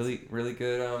 Really, really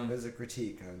good. It was a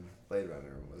critique on Blade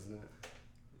Runner, wasn't it?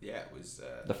 Yeah, it was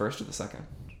The first or the second?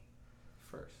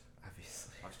 first.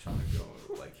 Obviously. I was trying to go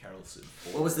like Harrelson.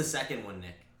 What was the second one,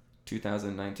 Nick?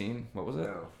 2019. What was it?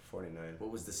 No, 49. What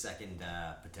was the second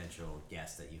potential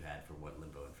guess that you had for what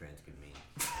Limbo in France could mean?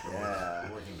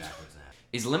 Yeah. Working backwards now.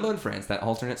 Is Limbo in France that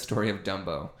alternate story of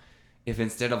Dumbo? If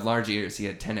instead of large ears he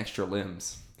had 10 extra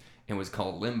limbs and was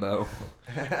called Limbo,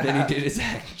 then he did his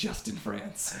act just in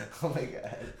France. Oh my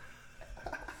god.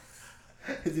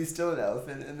 Is he still an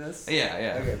elephant in this?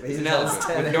 Yeah. Okay, but He's an he has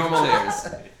elephant 10 with normal ears.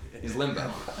 is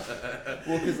limbo.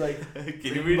 Well, because like.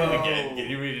 Can you read it again? Can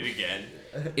you read it again?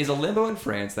 Is a limbo in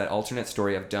France that alternate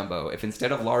story of Dumbo if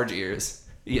instead of large ears,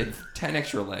 he had 10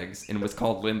 extra legs and was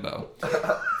called Limbo?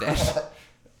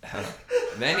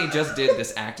 Then he just did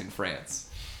this act in France.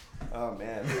 Oh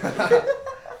man.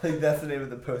 Like that's the name of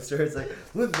the poster. It's like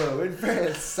Limbo in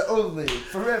France only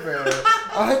forever.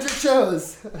 100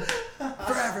 shows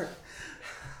forever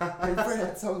in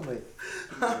France only.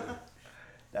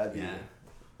 That'd be.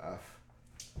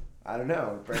 I don't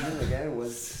know. Brendan again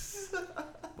was.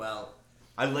 Well,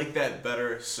 I like that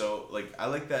better. So like I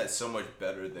like that so much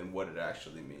better than what it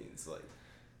actually means. Like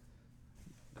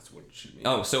that's what it should mean.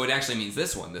 Oh, so it actually means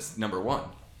this one, this number one.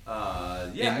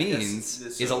 Yeah. It means,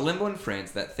 is a limbo in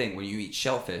France that thing when you eat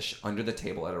shellfish under the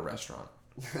table at a restaurant?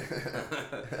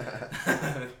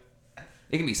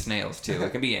 It can be snails too.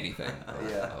 It can be anything.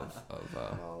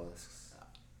 Mollusks.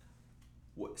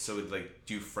 What, so like,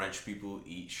 do French people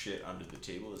eat shit under the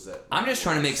table? Is that? I'm just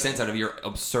trying to make sense out of your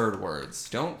absurd words.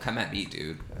 Don't come at me,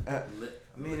 dude. I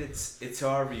mean, it's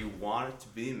however you want it to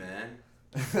be, man.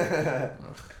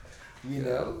 You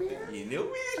know me. You know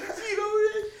me. You know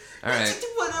it. All right.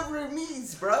 Whatever it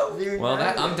means, bro. Well,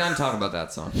 I'm done talking about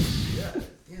that song. Yeah,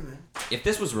 man. If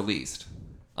this was released,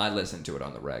 I listened to it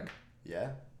on the reg. Yeah.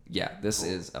 Yeah, this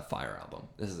is a fire album.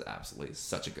 This is absolutely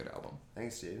such a good album.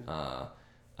 Thanks, dude.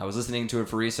 I was listening to it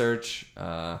for research.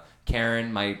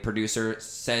 Karen, my producer,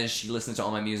 says she listens to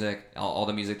all my music, all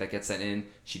the music that gets sent in.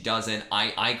 She doesn't.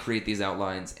 I create these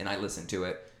outlines and I listen to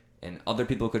it. And other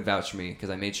people could vouch for me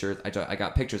because I made sure I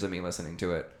got pictures of me listening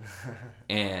to it.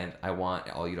 And I want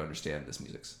all you to understand this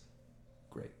music's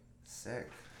great. Sick.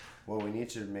 Well, we need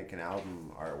to make an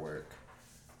album artwork.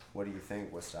 What do you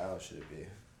think? What style should it be?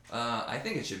 I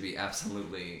think it should be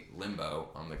absolutely Limbo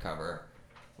on the cover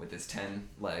with his 10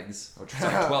 legs. Or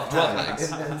sorry, 12 legs.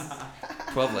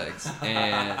 12 legs.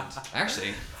 And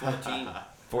actually...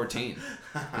 14.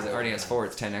 Because it already has 4.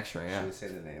 It's 10 extra, yeah. Should we say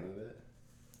the name of it?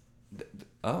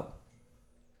 Oh.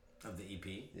 Of the EP?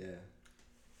 Yeah.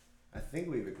 I think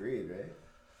we've agreed, right?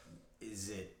 Does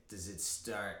it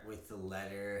start with the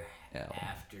letter L.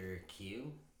 after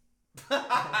Q?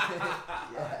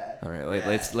 Yeah. All right,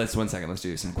 let's 1 second. Let's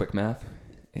do some quick math.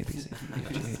 A, B, C, D, E,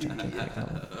 F, G, H, I, J, K, L,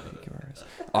 M, N, O, P, Q, R, S.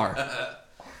 R.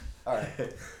 All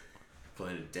right.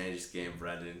 Playing a dangerous game,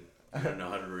 Brendan. You don't know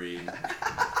how to read.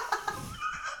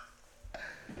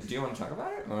 Do you want to talk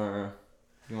about it, or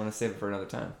do you want to save it for another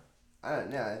time? I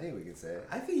think we can say it.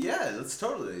 I think let's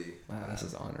totally. Wow, this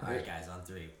is honor. All right, guys, on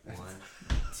 3. 1,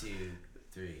 2,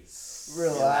 3.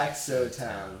 Relaxo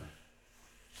Town.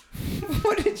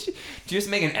 What did you just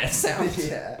make an S sound?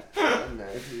 Yeah. I don't know,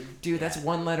 dude. Dude, that's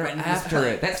one letter Brendan after was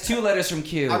it. That's 2 letters from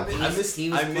Q. I missed He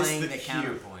was I missed playing the the cue.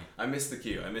 counterpoint. I missed the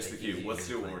cue. He Let's was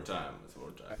do it one playing. more time.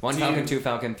 1 Falcon, 2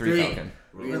 Falcon, 3 3. Falcon.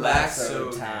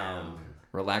 Relaxo Town.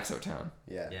 Relaxo Town.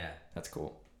 Yeah. Yeah, That's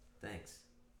cool. thanks.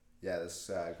 Yeah, this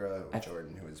girl,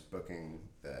 Jordan, who was booking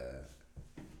the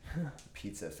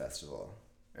pizza festival.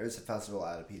 It was a festival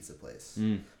at a pizza place.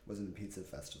 It wasn't a pizza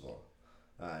festival.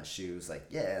 She was like,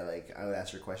 yeah, like, I would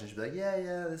ask her questions. She'd be like,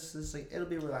 yeah, this is like, it'll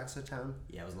be Relaxo Town.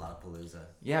 Yeah, it was a lot of Palooza.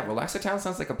 Yeah, Relaxo Town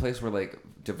sounds like a place where like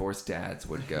divorced dads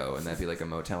would go, and that'd be like a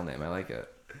motel name. I like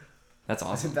it. That's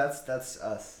awesome. That's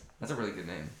us. That's a really good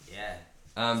name.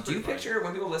 Yeah. Do you picture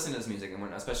when people listen to this music, and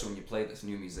especially when you play this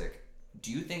new music,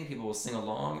 do you think people will sing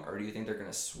along, or do you think they're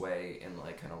gonna sway and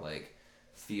like kind of like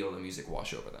feel the music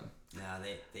wash over them? No,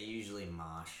 they usually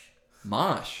mosh.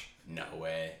 Mosh? No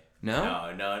way.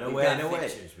 No? No We've way. got No way.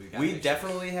 pictures, we've got We pictures.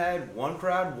 definitely had one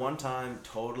crowd one time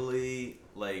totally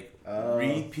like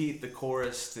repeat the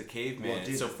chorus to Caveman. Well, dude,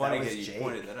 it's so that funny was that you Jake.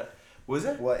 pointed that out. Was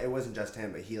it? Well, it wasn't just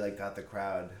him, but he like got the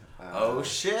crowd. Oh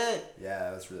shit! Yeah,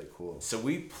 that was really cool. So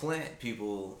we plant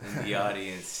people in the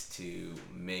audience to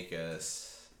make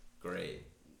us great.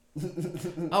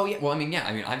 Oh yeah. Well, I mean,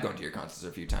 I've gone to your concerts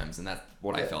a few times, and that's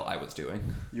what I felt I was doing.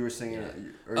 You were singing it.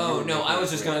 Or Oh you were no, making I was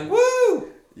it just great. going,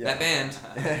 woo! Yeah. That band.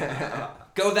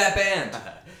 Go that band.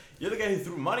 You're the guy who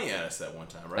threw money at us that one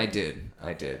time, right? I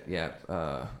did. Yeah.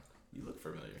 You look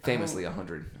familiar. Famously,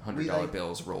 $100 we, like-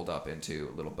 bills rolled up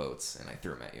into little boats, and I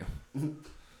threw them at you.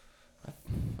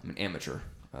 I'm an amateur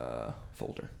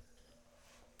folder.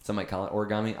 Some might call it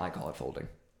origami. I call it folding.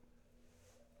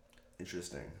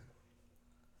 Interesting.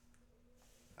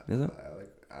 Is it?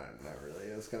 I don't know,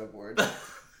 really. I was kind of bored.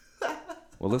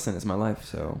 Well, listen, it's my life,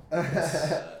 so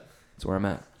it's where I'm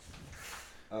at.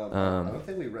 I don't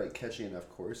think we write catchy enough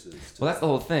courses. Well, that's the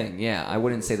whole thing. Yeah, I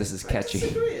wouldn't say this is I catchy.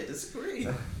 disagree.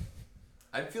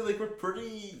 I feel like we're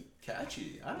pretty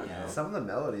catchy. I don't know. Some of the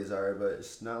melodies are, but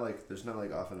it's not like there's not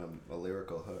like often a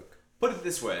lyrical hook. Put it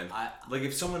this way, I- like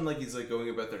if someone like is like going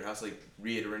about their house like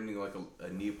reiterating like a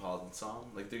Neapolitan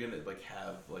song, like they're gonna like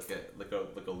have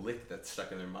like a lick that's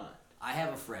stuck in their mind. I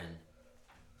have a friend.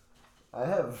 I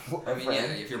have. I mean, yeah,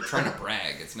 if you're trying to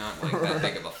brag, it's not like that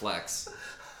big of a flex.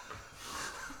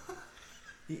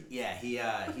 He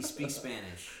speaks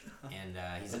Spanish, and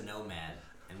he's a nomad.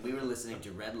 And we were listening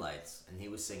to Red Lights, and he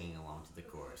was singing along to the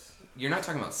chorus. You're not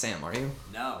talking about Sam, are you?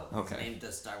 No, Okay. his name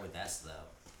does start with S though.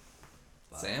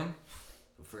 But Sam?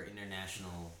 for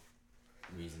international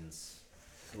reasons,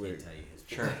 I Weird. can't tell you his.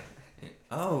 Sure.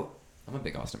 Oh, I'm a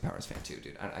big Austin Powers fan too,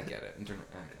 dude. I get it. I get it.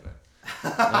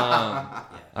 Yeah.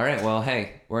 All right. Well,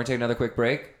 hey, we're gonna take another quick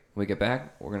break. When we get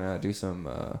back, we're gonna do some.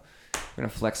 We're gonna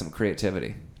flex some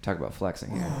creativity. Talk about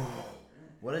flexing here.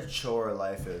 What a chore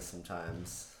life is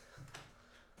sometimes.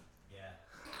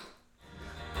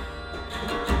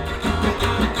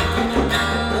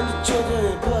 And the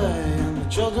children play, and the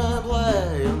children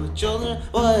play, and the children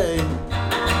play.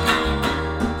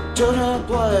 Children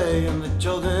play, and the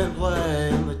children play,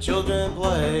 and the children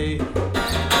play.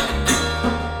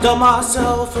 Dug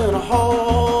myself in a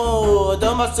hole,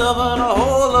 dug myself in a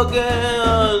hole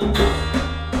again.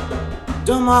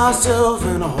 Dug myself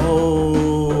in a hole.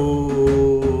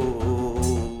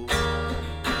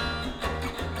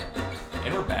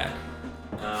 And we're back.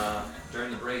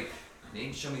 During the break,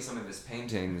 Nate showed me some of his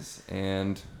paintings,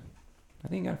 and I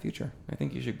think you got a future. I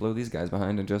think you should blow these guys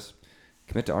behind and just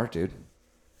commit to art, dude.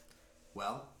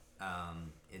 Well,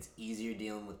 it's easier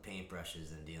dealing with paintbrushes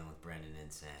than dealing with Brendan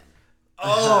and Sam.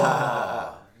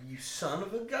 Oh, you son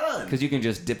of a gun! Because you can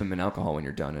just dip them in alcohol when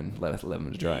you're done and let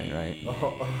them to dry, right?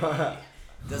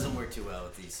 Doesn't work too well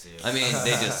with these two. I mean,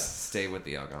 they just stay with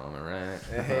the alcohol, am I right?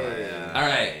 Hey. All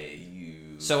right.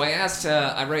 So I asked,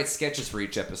 I write sketches for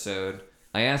each episode.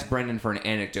 I asked Brendan for an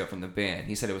anecdote from the band.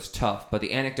 He said it was tough, but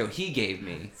the anecdote he gave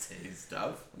me,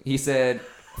 Stuff. he said,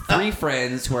 3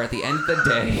 friends who are at the end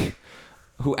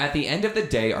of the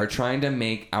day are trying to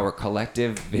make our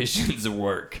collective visions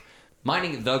work,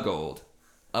 mining the gold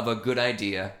of a good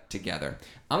idea together.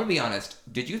 I'm gonna be honest.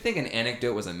 Did you think an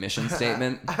anecdote was a mission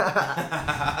statement?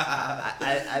 I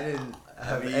didn't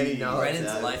have any knowledge.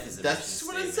 Brendan's life is a That's mission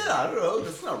what I statement. said. I don't know.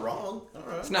 That's not wrong. All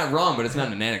right. It's not wrong, but it's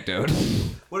not an anecdote.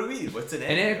 What do you mean? What's an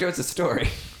An anecdote's a story.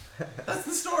 That's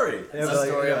the story. Yeah, It's but a like,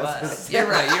 story yeah, of that's- us. You're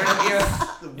right.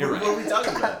 You're What are we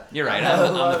talking about? You're right. I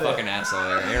I'm love the it. fucking asshole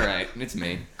there. You're right. It's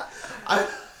me.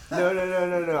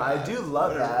 No. I do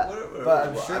love that, whatever, but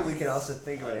I'm whatever. sure we can also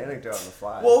think of an anecdote on the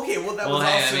fly. Well, okay. Well, that Well, was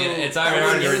hey, also. I mean, it's that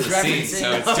already was- in the scene,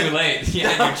 so it's too late. You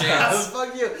had your chance.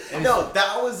 Fuck you. No,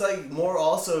 that was like more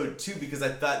also too because I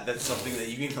thought that's something that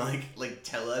you can like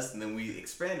tell us and then we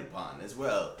expand upon as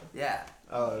well. Yeah.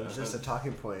 Oh, it was just a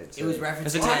talking point. It was It's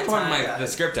referencing a that type on time. the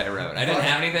script I wrote. I didn't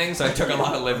have anything, so I took a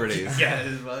lot of liberties. Yeah,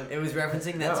 it's fun. It was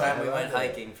referencing that No, time I we went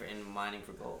like it. hiking and mining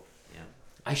for gold. Yeah.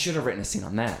 I should have written a scene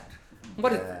on that.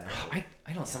 What? Yeah.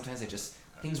 I don't. Sometimes I just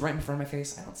things right in front of my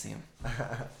face. I don't see them.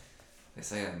 They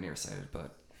say I'm nearsighted,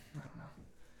 but I don't know.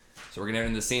 So we're gonna get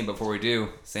into the scene. Before we do,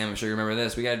 Sam, I'm sure you remember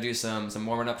this. We gotta do some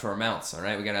warming up to our mouths. All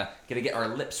right, we gotta get our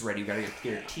lips ready. We gotta get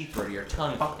your teeth ready, your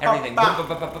tongue, everything.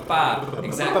 Exactly.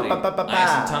 I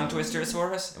have some tongue twisters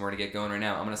for us, and we're gonna get going right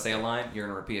now. I'm gonna say a line. You're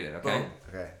gonna repeat it. Okay.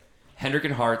 Okay. Hendrick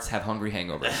and Hearts have hungry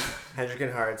hangovers. Hendrick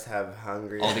and Hearts have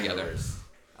hungry. All together. hangovers.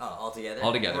 Oh, all together?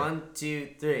 All together. 1, 2,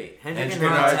 3. Hendrick and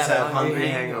Hearts have hungry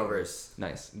hangovers.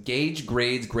 Nice. Gauge,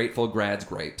 grades, grateful grads,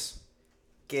 grapes.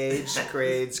 Gauge,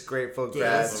 grades, grateful Gaze,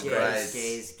 grads, gaze, grades.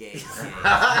 gaze, gaze, gaze.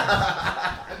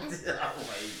 Oh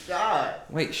my god.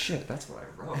 Wait, shit, that's what I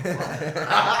wrote.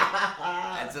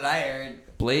 That's what I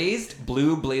heard. Blazed,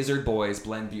 blue, blazered boys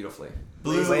blend beautifully.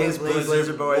 Blaze,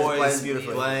 blazer boys, blend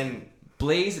beautifully. Blend.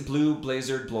 Blazed, blue,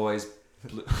 blazered boys.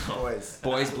 Boys.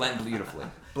 Boys blend beautifully.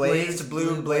 Blazed,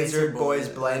 blue, blazered boys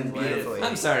blend beautifully.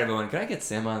 I'm sorry, everyone. Can I get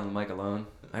Sam on the mic alone?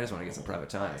 I just want to get some private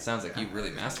time. It sounds like you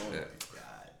really mastered it.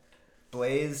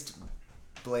 Blazed,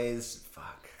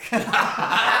 fuck.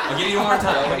 I'll give you one more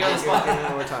time. Put you on the spot. Give me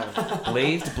one more time.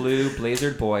 Blazed, blue,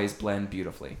 blazered boys blend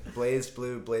beautifully. Blazed,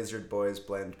 blue, blazered boys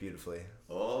blend beautifully.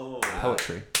 Oh.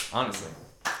 Poetry, honestly.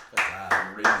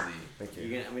 Crazy. Thank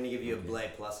you. I'm going to give you a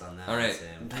Blade Plus on that. All right.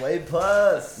 Sam. Blade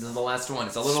plus. This is the last one.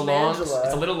 It's a little long. Smangela.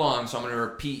 It's a little long, so I'm gonna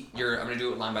repeat I'm gonna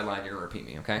do it line by line. You're gonna repeat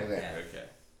me, okay? Okay. Yeah. Okay.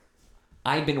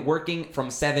 I've been working from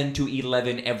 7 to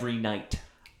 11 every night.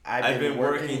 I've been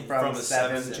working from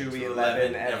 7 to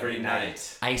 11 every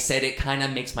night. I said it kind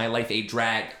of makes my life a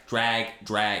drag. I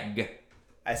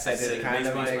said it kind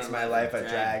of makes my life a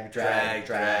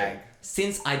drag.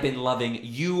 Since I've been loving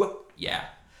you, yeah.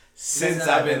 Since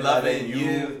I've been loving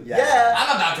you,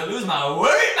 I'm about to lose my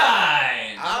worry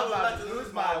mind. I'm about to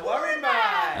lose my worry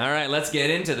mind. All right, let's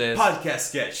get into this. Podcast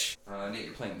sketch. Nate,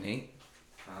 you're playing Nate.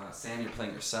 Sam, you're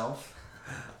playing yourself.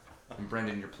 And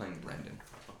Brendan, you're playing Brendan.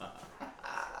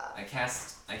 I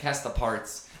cast the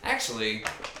parts. Actually,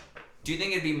 do you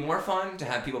think it'd be more fun to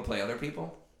have people play other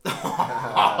people?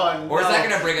 Oh, Or is that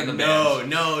gonna break up the band?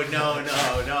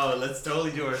 No. Let's totally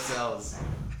do ourselves.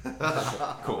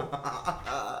 Cool.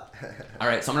 All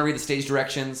right, so I'm gonna read the stage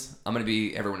directions. I'm gonna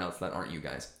be everyone else that aren't you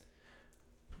guys.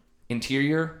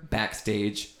 Interior,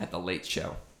 backstage at the Late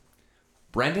Show.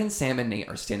 Brendan, Sam, and Nate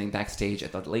are standing backstage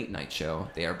at the Late Night Show.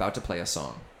 They are about to play a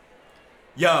song.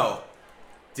 Yo,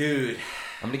 dude.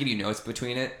 I'm gonna give you notes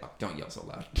between it. Oh, don't yell so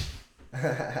loud.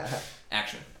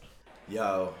 Action.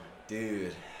 Yo,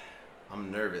 dude. I'm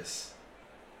nervous.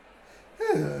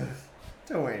 Don't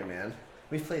worry, man.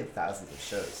 We've played thousands of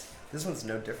shows. This one's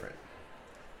no different.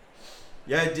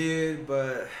 Yeah, dude,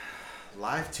 but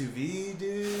live TV,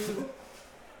 dude.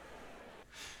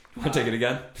 Want to take it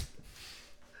again?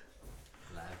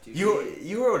 Live TV.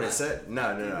 You heard what I said?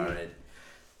 No.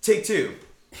 Take two.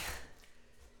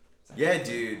 Yeah,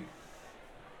 dude.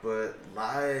 But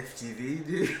live TV,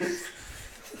 dude.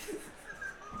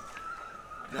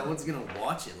 No one's gonna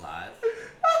watch it live.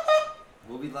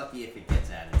 We'll be lucky if it gets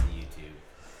added to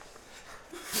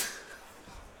YouTube.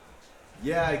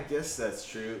 Yeah, I guess that's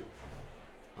true.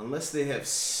 Unless they have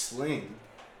Sling,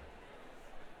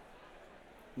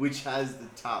 which has the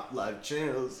top live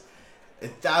channels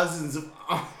and thousands of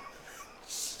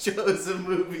shows and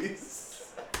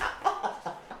movies.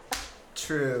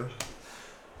 True.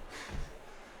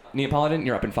 Neapolitan,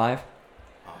 you're up in 5.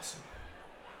 Awesome.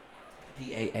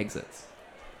 PA exits.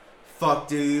 Fuck,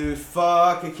 dude.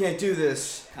 Fuck, I can't do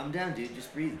this. Calm down, dude.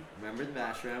 Just breathe. Remember the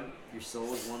ashram. Your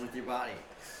soul is one with your body.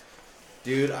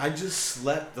 Dude, I just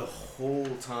slept the whole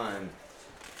time.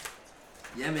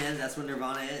 Yeah, man. That's what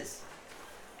Nirvana is.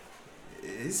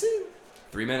 Is it?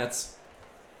 3 minutes.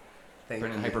 Thank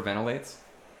Brendan you. hyperventilates.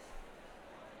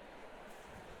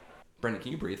 Brendan,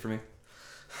 can you breathe for me?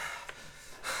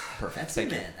 Perfect. That's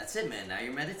Thank it, you. man. That's it, man. Now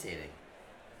you're meditating.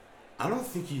 I don't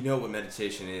think you know what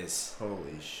meditation is.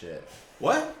 Holy shit.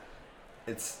 What?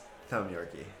 It's Thumb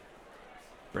Yorkie.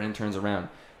 Brendan turns around.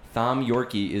 Thom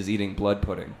Yorkie is eating blood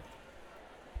pudding.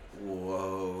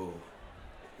 Whoa.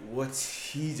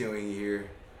 What's he doing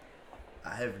here?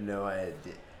 I have no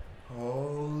idea.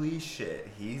 Holy shit.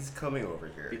 He's coming over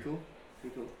Be here. cool. Be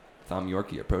cool. Thom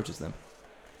Yorkie approaches them.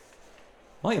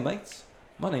 Hiya, mates.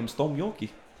 My name's Thom Yorkie.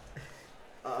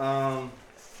 I'm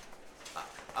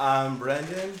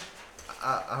Brendan.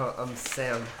 I'm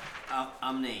Sam.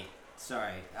 I'm Nate.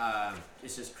 Sorry.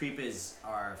 It's just Creep is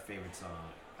our favorite song.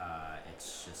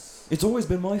 It's just. It's always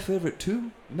been my favorite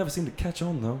too. It never seemed to catch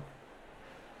on though.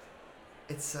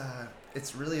 It's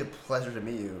really a pleasure to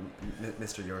meet you,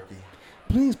 Mr. Yorkie.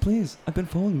 Please. I've been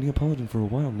following Neapolitan for a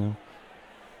while now.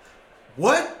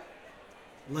 What?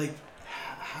 Like,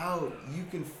 how you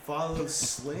can follow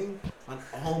Sling on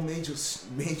all major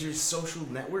social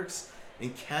networks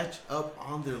and catch up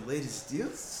on their latest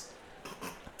deals?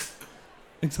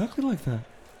 Exactly like that.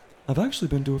 I've actually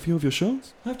been to a few of your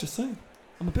shows. I have to say,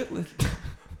 I'm a bit let.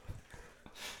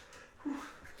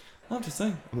 I have to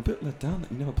say, I'm a bit let down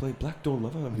that you never played Black Door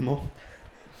Lover anymore.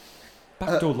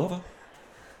 Backdoor Lover.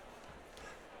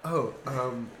 Oh,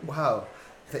 wow.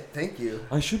 Thank you.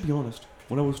 I should be honest.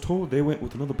 When I was told they went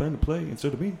with another band to play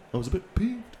instead of me, I was a bit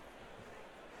peeved.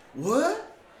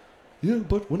 What? Yeah,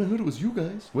 but when I heard it was you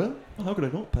guys, well, how could I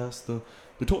not pass the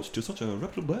torch to such a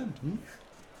reputable band?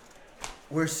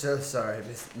 We're so sorry,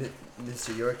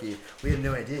 Mr. Yorkie. We had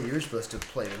no idea you were supposed to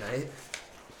play tonight.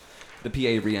 The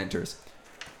PA re-enters.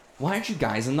 Why aren't you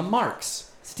guys in the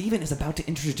marks? Steven is about to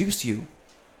introduce you.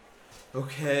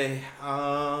 Okay,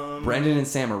 Brendan and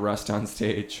Sam are rushed on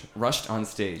stage.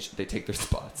 They take their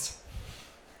spots.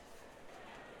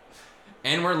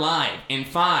 And we're live in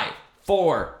 5,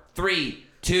 4, 3,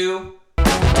 2.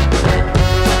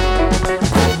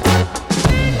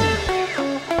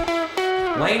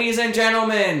 Ladies and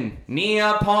gentlemen,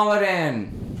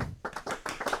 Neapolitan.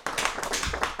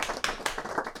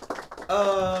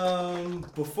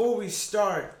 Before we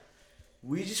start,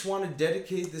 we just want to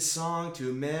dedicate this song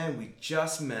to a man we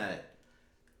just met.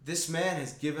 This man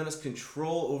has given us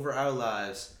control over our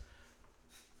lives.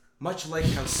 Much like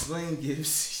how Sling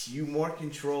gives you more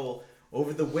control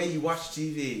over the way you watch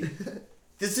TV.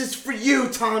 This is for you,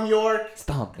 Tom York! It's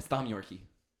Thom Yorkie.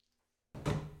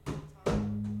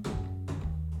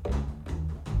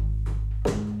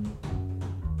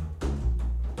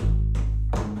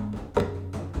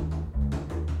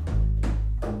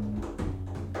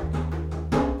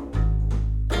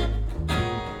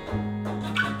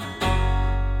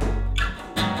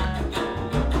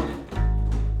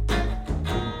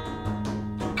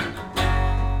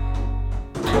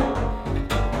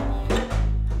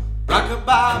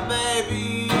 Goodbye,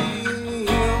 baby.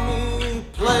 Hear me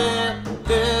play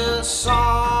this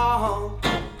song.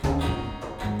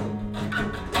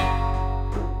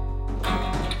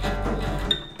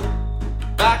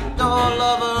 Backdoor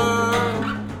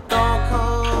lover, don't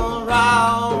come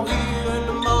around here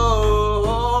no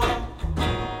more.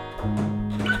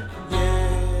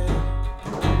 Yeah.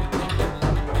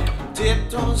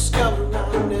 Tiptoe discover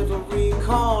around every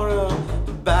corner.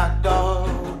 The back door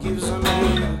gives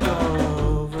me a cover.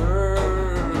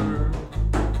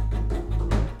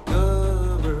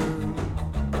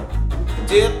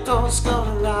 Tiptoe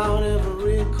discover around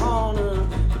every corner.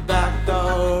 The back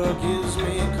door gives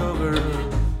me a cover.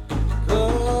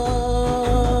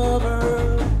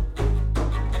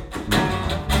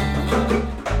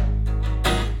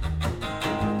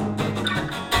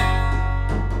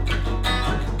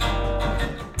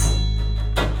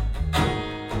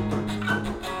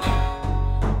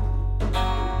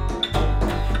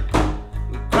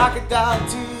 Crocodile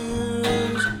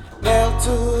tears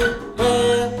melted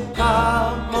in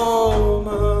my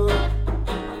moment.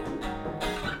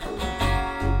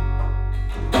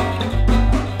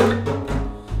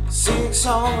 Sing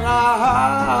song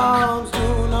rhymes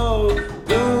do no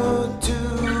good to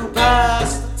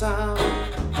pass the time.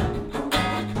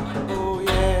 Oh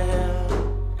yeah.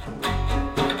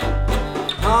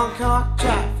 Hong Kong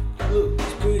traffic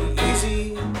looks pretty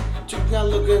easy. You gotta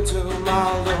look into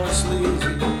mild or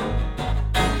sleazy.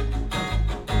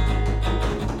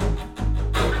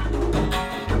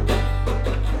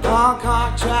 Hong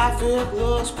Kong traffic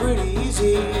looks pretty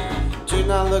easy. You're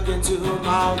not looking too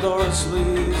mild or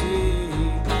sleazy.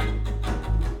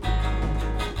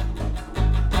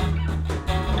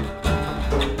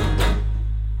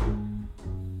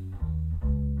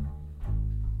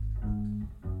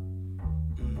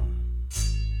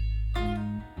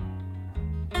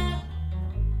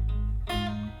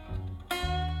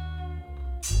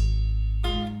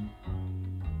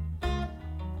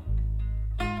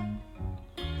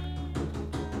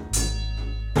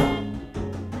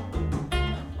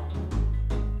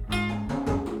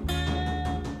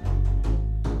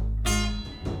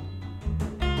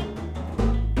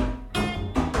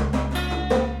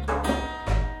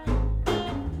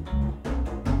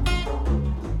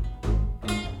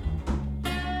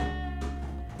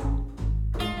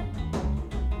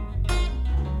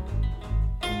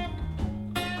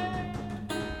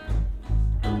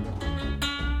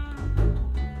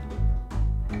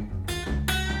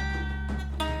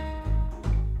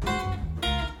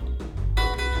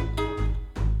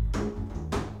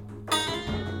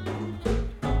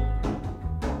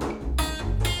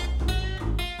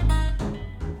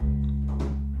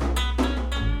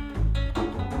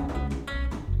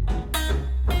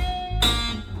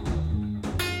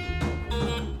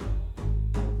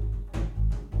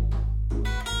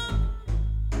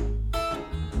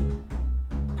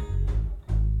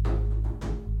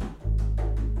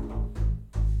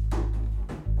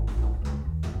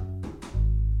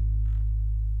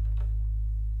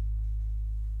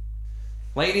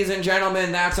 Ladies and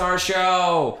gentlemen, that's our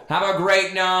show. Have a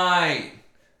great night.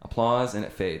 Applause, and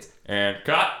it fades. And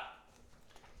cut.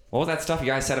 What was that stuff you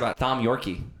guys said about Tom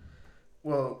Yorkie?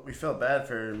 Well, we felt bad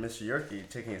for Mr. Yorkie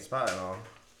taking his spot and all.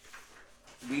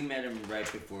 We met him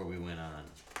right before we went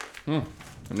on.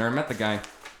 I've never met the guy.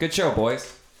 Good show,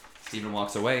 boys. Steven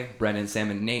walks away. Brennan, Sam,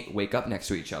 and Nate wake up next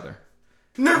to each other.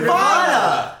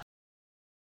 Nirvana!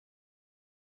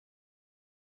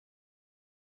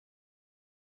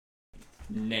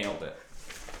 Nailed it.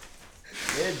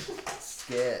 Good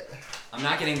skit. I'm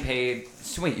not getting paid.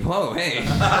 Sweet. Whoa, hey.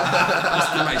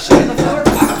 Just threw my shit on the floor?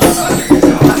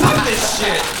 Fuck this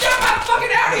shit. Get my fucking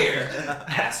out of here.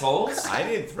 Assholes. I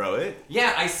didn't throw it.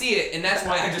 Yeah, I see it, and that's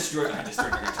why I just threw it. I just threw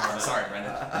it in your guitar. I'm sorry,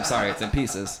 Brendan. I'm sorry, it's in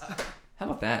pieces. How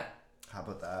about that? How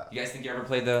about that? You guys think you ever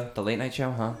played the late night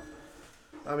show, huh?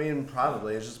 I mean,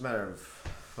 probably. It's just a matter of,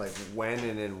 like, when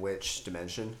and in which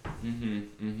dimension.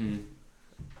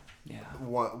 Yeah.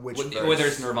 Which whether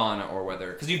it's Nirvana or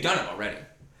whether... Because you've done it already.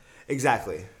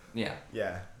 Exactly. Yeah.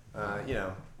 Yeah. You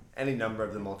know, any number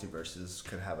of the multiverses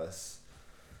could have us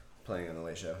playing on the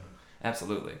Late Show.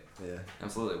 Absolutely. Yeah.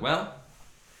 Absolutely. Well,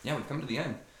 yeah, we've come to the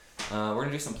end. We're going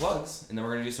to do some plugs, and then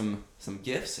we're going to do some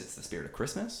gifts. It's the spirit of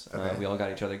Christmas. Okay. We all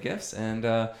got each other gifts, and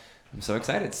I'm so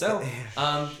excited. So,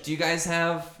 do you guys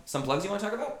have some plugs you want to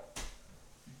talk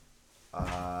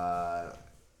about?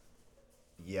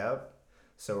 Yep.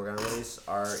 So we're going to release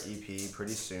our EP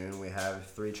pretty soon. We have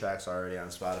 3 tracks already on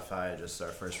Spotify. Just our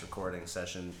first recording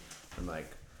session from, like,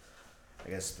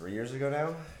 I guess 3 years ago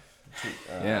now.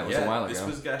 Yeah, it was a while ago. This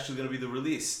was actually going to be the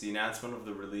release. The announcement of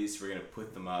the release, we're going to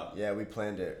put them up. Yeah, we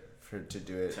planned it to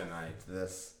do it Tonight.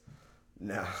 This.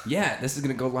 No. Yeah, this is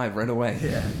gonna go live right away.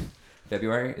 Yeah.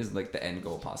 February is like the end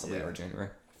goal, possibly, Yeah. or January.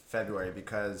 February,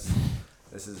 because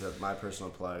this is my personal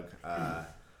plug.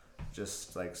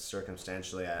 Just like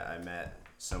circumstantially, I met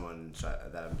someone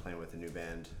that I'm playing with, a new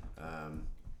band.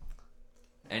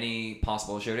 Any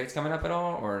possible show dates coming up at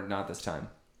all, or not this time?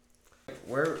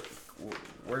 We're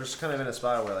just kind of in a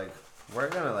spot where like we're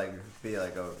gonna like be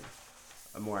like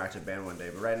a more active band one day,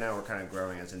 but right now we're kind of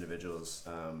growing as individuals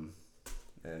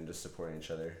and just supporting each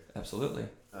other. Absolutely.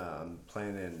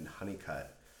 Playing in Honeycut,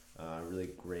 a really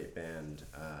great band,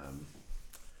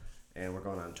 and we're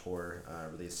going on tour,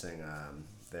 releasing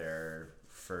their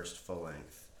first full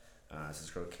length. This is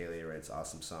girl Kaylee writes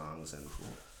awesome songs, and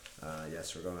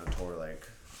yes, we're going on tour like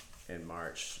in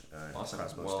March. Awesome.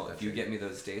 Across most Well, of the if you country. get me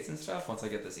those dates and stuff, once I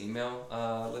get this email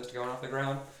list going off the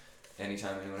ground,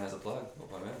 anytime anyone has a plug, we'll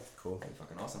put them in. Cool. That'd be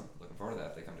fucking awesome. Looking forward to that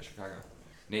if they come to Chicago.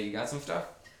 Nate, you got some stuff?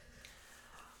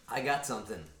 I got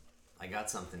something,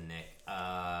 Nick.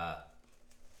 My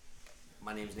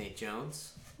name's Nate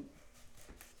Jones.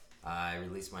 I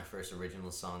released my first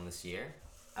original song this year.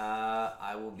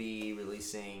 I will be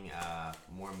releasing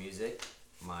more music.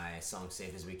 My song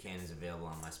 "Safe as We Can" is available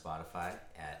on my Spotify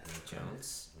at Nate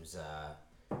Jones. It was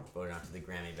voted onto the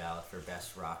Grammy ballot for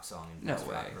Best Rock Song and No Best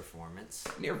Rock way. Performance.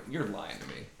 You're lying to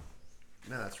me.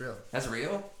 No, that's real. That's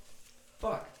real?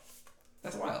 Fuck.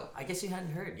 That's wild. I guess you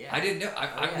hadn't heard, yeah. I didn't know.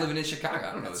 I'm yeah. living in Chicago.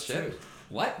 I don't know That's this shit. true.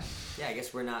 What? Yeah, I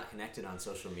guess we're not connected on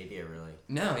social media, really.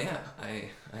 No, yeah. I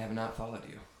have not followed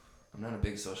you. I'm not a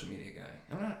big social media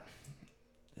guy. I'm not.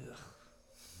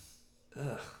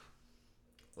 Ugh.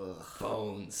 Ugh.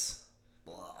 Phones.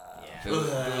 Yeah. If it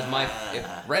was my.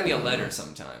 Write me a letter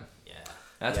sometime. Yeah.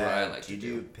 That's Yeah, what I like do to you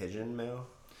do. do pigeon mail?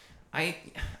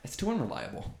 It's too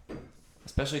unreliable,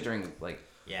 especially during like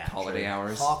Yeah. holiday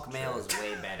hours. Hawk mail is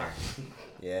way better.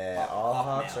 Yeah, all Hawk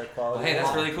hawks mail. are quality. Oh, hey,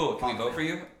 that's really cool. Can we Hawk vote for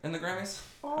mail. you in the Grammys?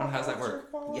 I don't know how does that work.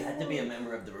 You had to be a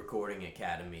member of the Recording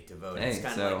Academy to vote. Hey, It's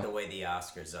kind of so- like the way the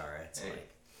Oscars are. It's like,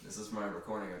 This is my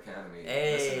Recording Academy.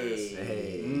 hey,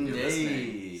 Hey. You're listening.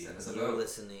 Hey. Send us a you're vote.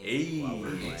 listening. Hey. while we're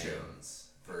Nate playing. Jones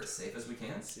for Safe as We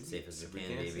Can. Safe as we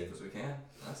can, baby. Safe as we can.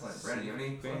 Excellent. Brandon, you have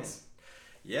any plans?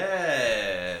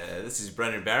 Yeah, this is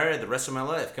Brendan Barrett. The rest of my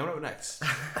life coming up next.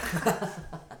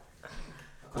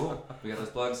 Cool. We got those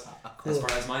plugs. As far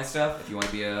as my stuff, if you want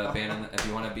to be a band, if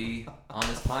you want to be on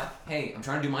this pod, hey, I'm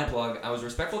trying to do my plug. I was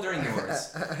respectful during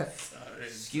yours.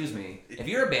 Excuse me. If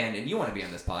you're a band and you want to be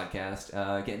on this podcast,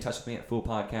 get in touch with me at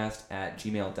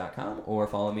foolpodcast@gmail.com or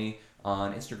follow me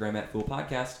on Instagram at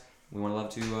foolpodcast. We'd love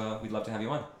to have you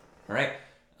on. All right.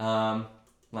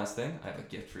 Last thing, I have a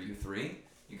gift for you three.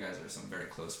 You guys are some very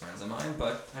close friends of mine,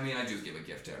 but I mean, I do give a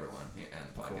gift to everyone here on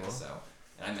the podcast. Cool. So,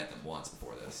 and I met them once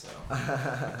before this, so I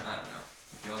don't know.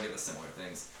 You all give us similar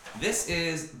things. This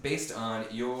is based on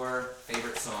your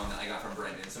favorite song that I got from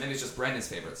Brendan. So maybe it's just Brendan's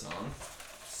favorite song.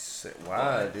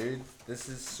 Wow, dude, this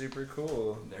is super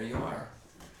cool. There you are.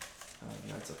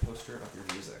 That's a poster of your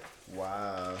music.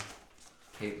 Wow,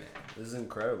 Caveman. this is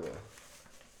incredible.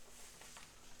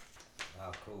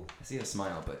 Oh, cool. I see a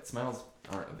smile, but smiles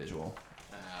aren't a visual.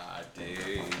 Ah,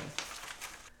 dude.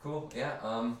 Cool. Yeah.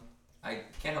 I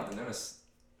can't help but notice.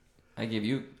 I give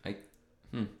you a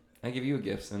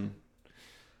gift, and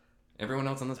everyone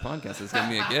else on this podcast has given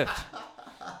me a gift.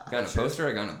 I got a poster.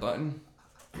 I got a button.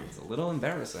 It's a little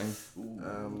embarrassing.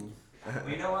 Well,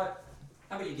 you know what?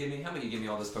 How about you give me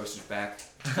all those posters back?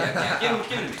 Yeah, give them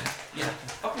to me. Yeah,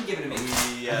 fucking give it to me.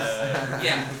 Yeah.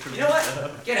 You know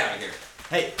what? Get out of here.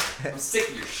 Hey, I'm sick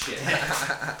of your shit.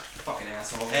 Fucking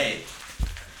asshole. hey.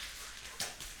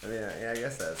 I mean, yeah, I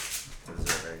guess that's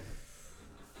deserving.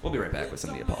 We'll be right back with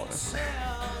some Neapolitan.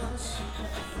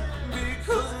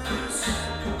 Because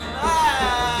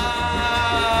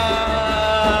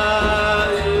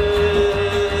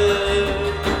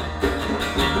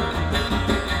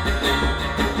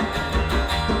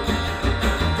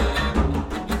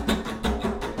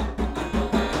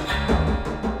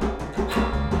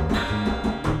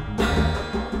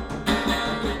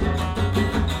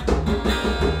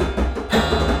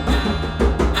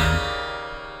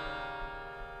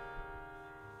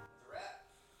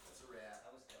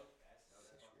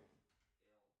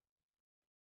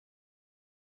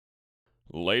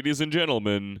Ladies and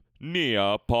gentlemen,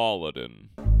 Neapolitan.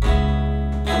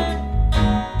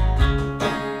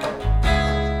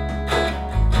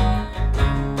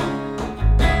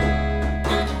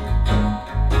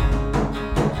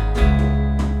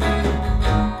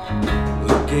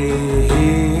 looky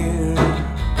here,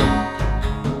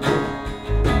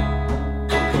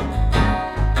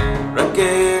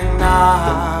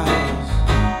 recognize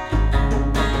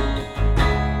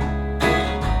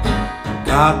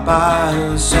Caught by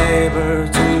a saber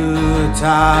to a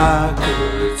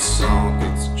tiger, it sunk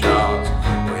its jaws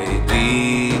way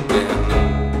deep in.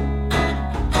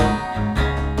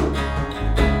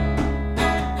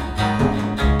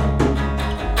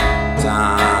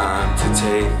 Time to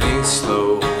take things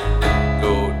slow,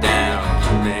 go down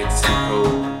to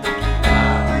Mexico.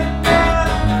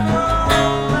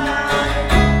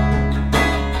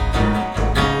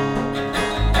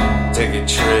 Take a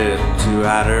trip to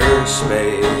outer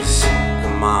space.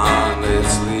 Come on,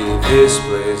 let's leave this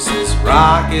place. This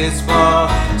rocket's for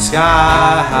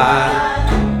sky high.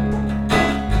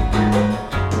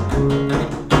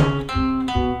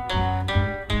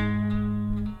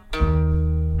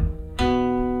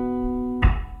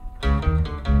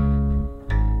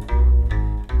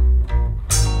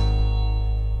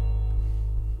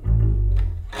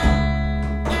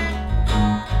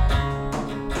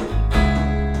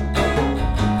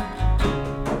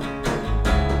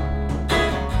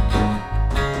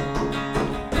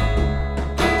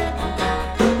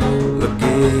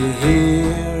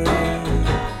 Here,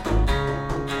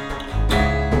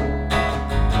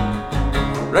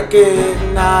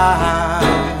 recognize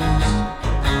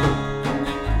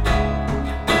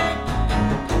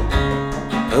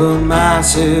a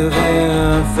massive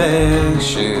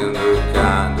infection, the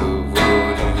kind of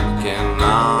wound you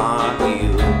cannot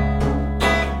heal.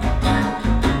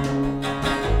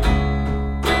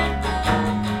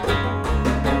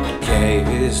 The cave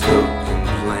is looking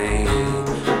plain,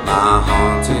 my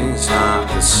haunting's not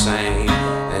the same,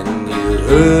 and you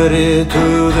heard it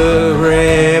through the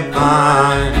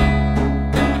grapevine.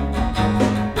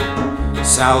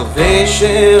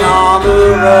 Salvation on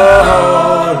the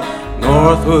road,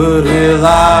 northward will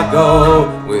I go,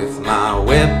 with my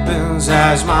weapons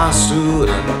as my suit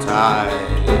and tie.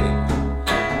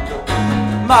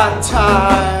 My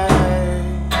tie.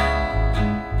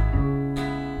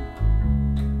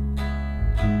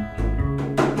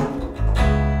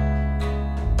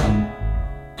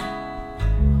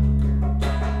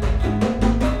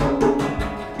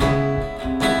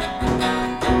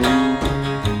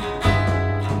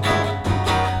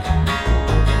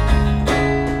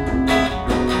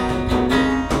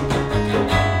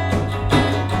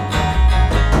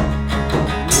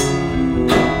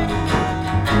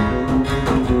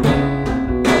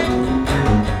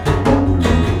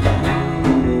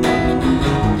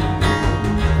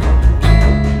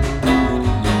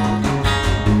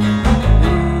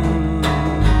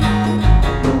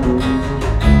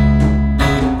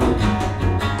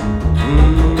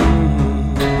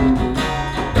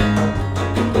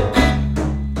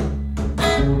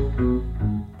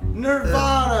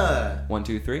 Nirvana. 1,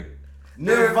 2, 3.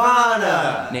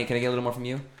 Nirvana. Nate, can I get a little more from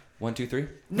you? 1, 2, 3.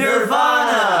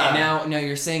 Nirvana. And now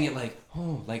you're saying it like,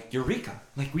 oh, like Eureka.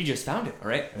 Like we just found it, all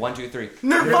right? 1, 2, 3.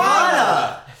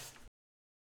 Nirvana.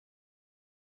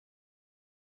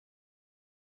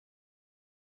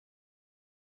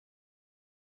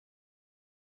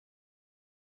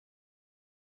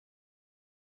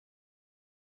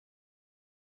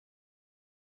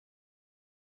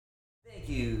 Thank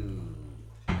you.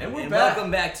 And we're back.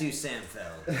 Welcome back to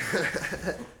Samfeld.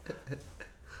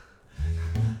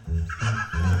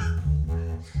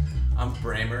 I'm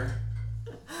Bramer.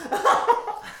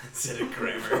 Instead of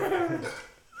Kramer.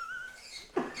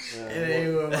 And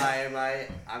who am I?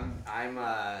 I'm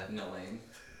Nelaine.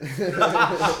 I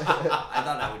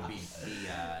thought I would be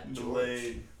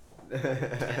George. You're I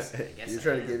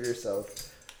trying to am. give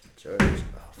yourself George. Oh,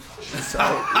 fuck.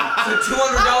 Sorry. It's a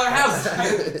 $200 house.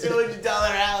 $200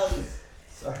 house.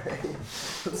 Sorry.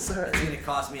 I'm sorry. It's gonna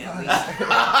cost me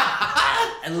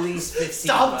at least 15.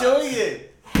 Stop doing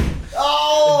it.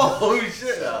 Oh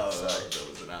shit. No, that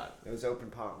was not. It was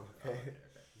open palm. Okay.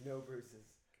 No bruises.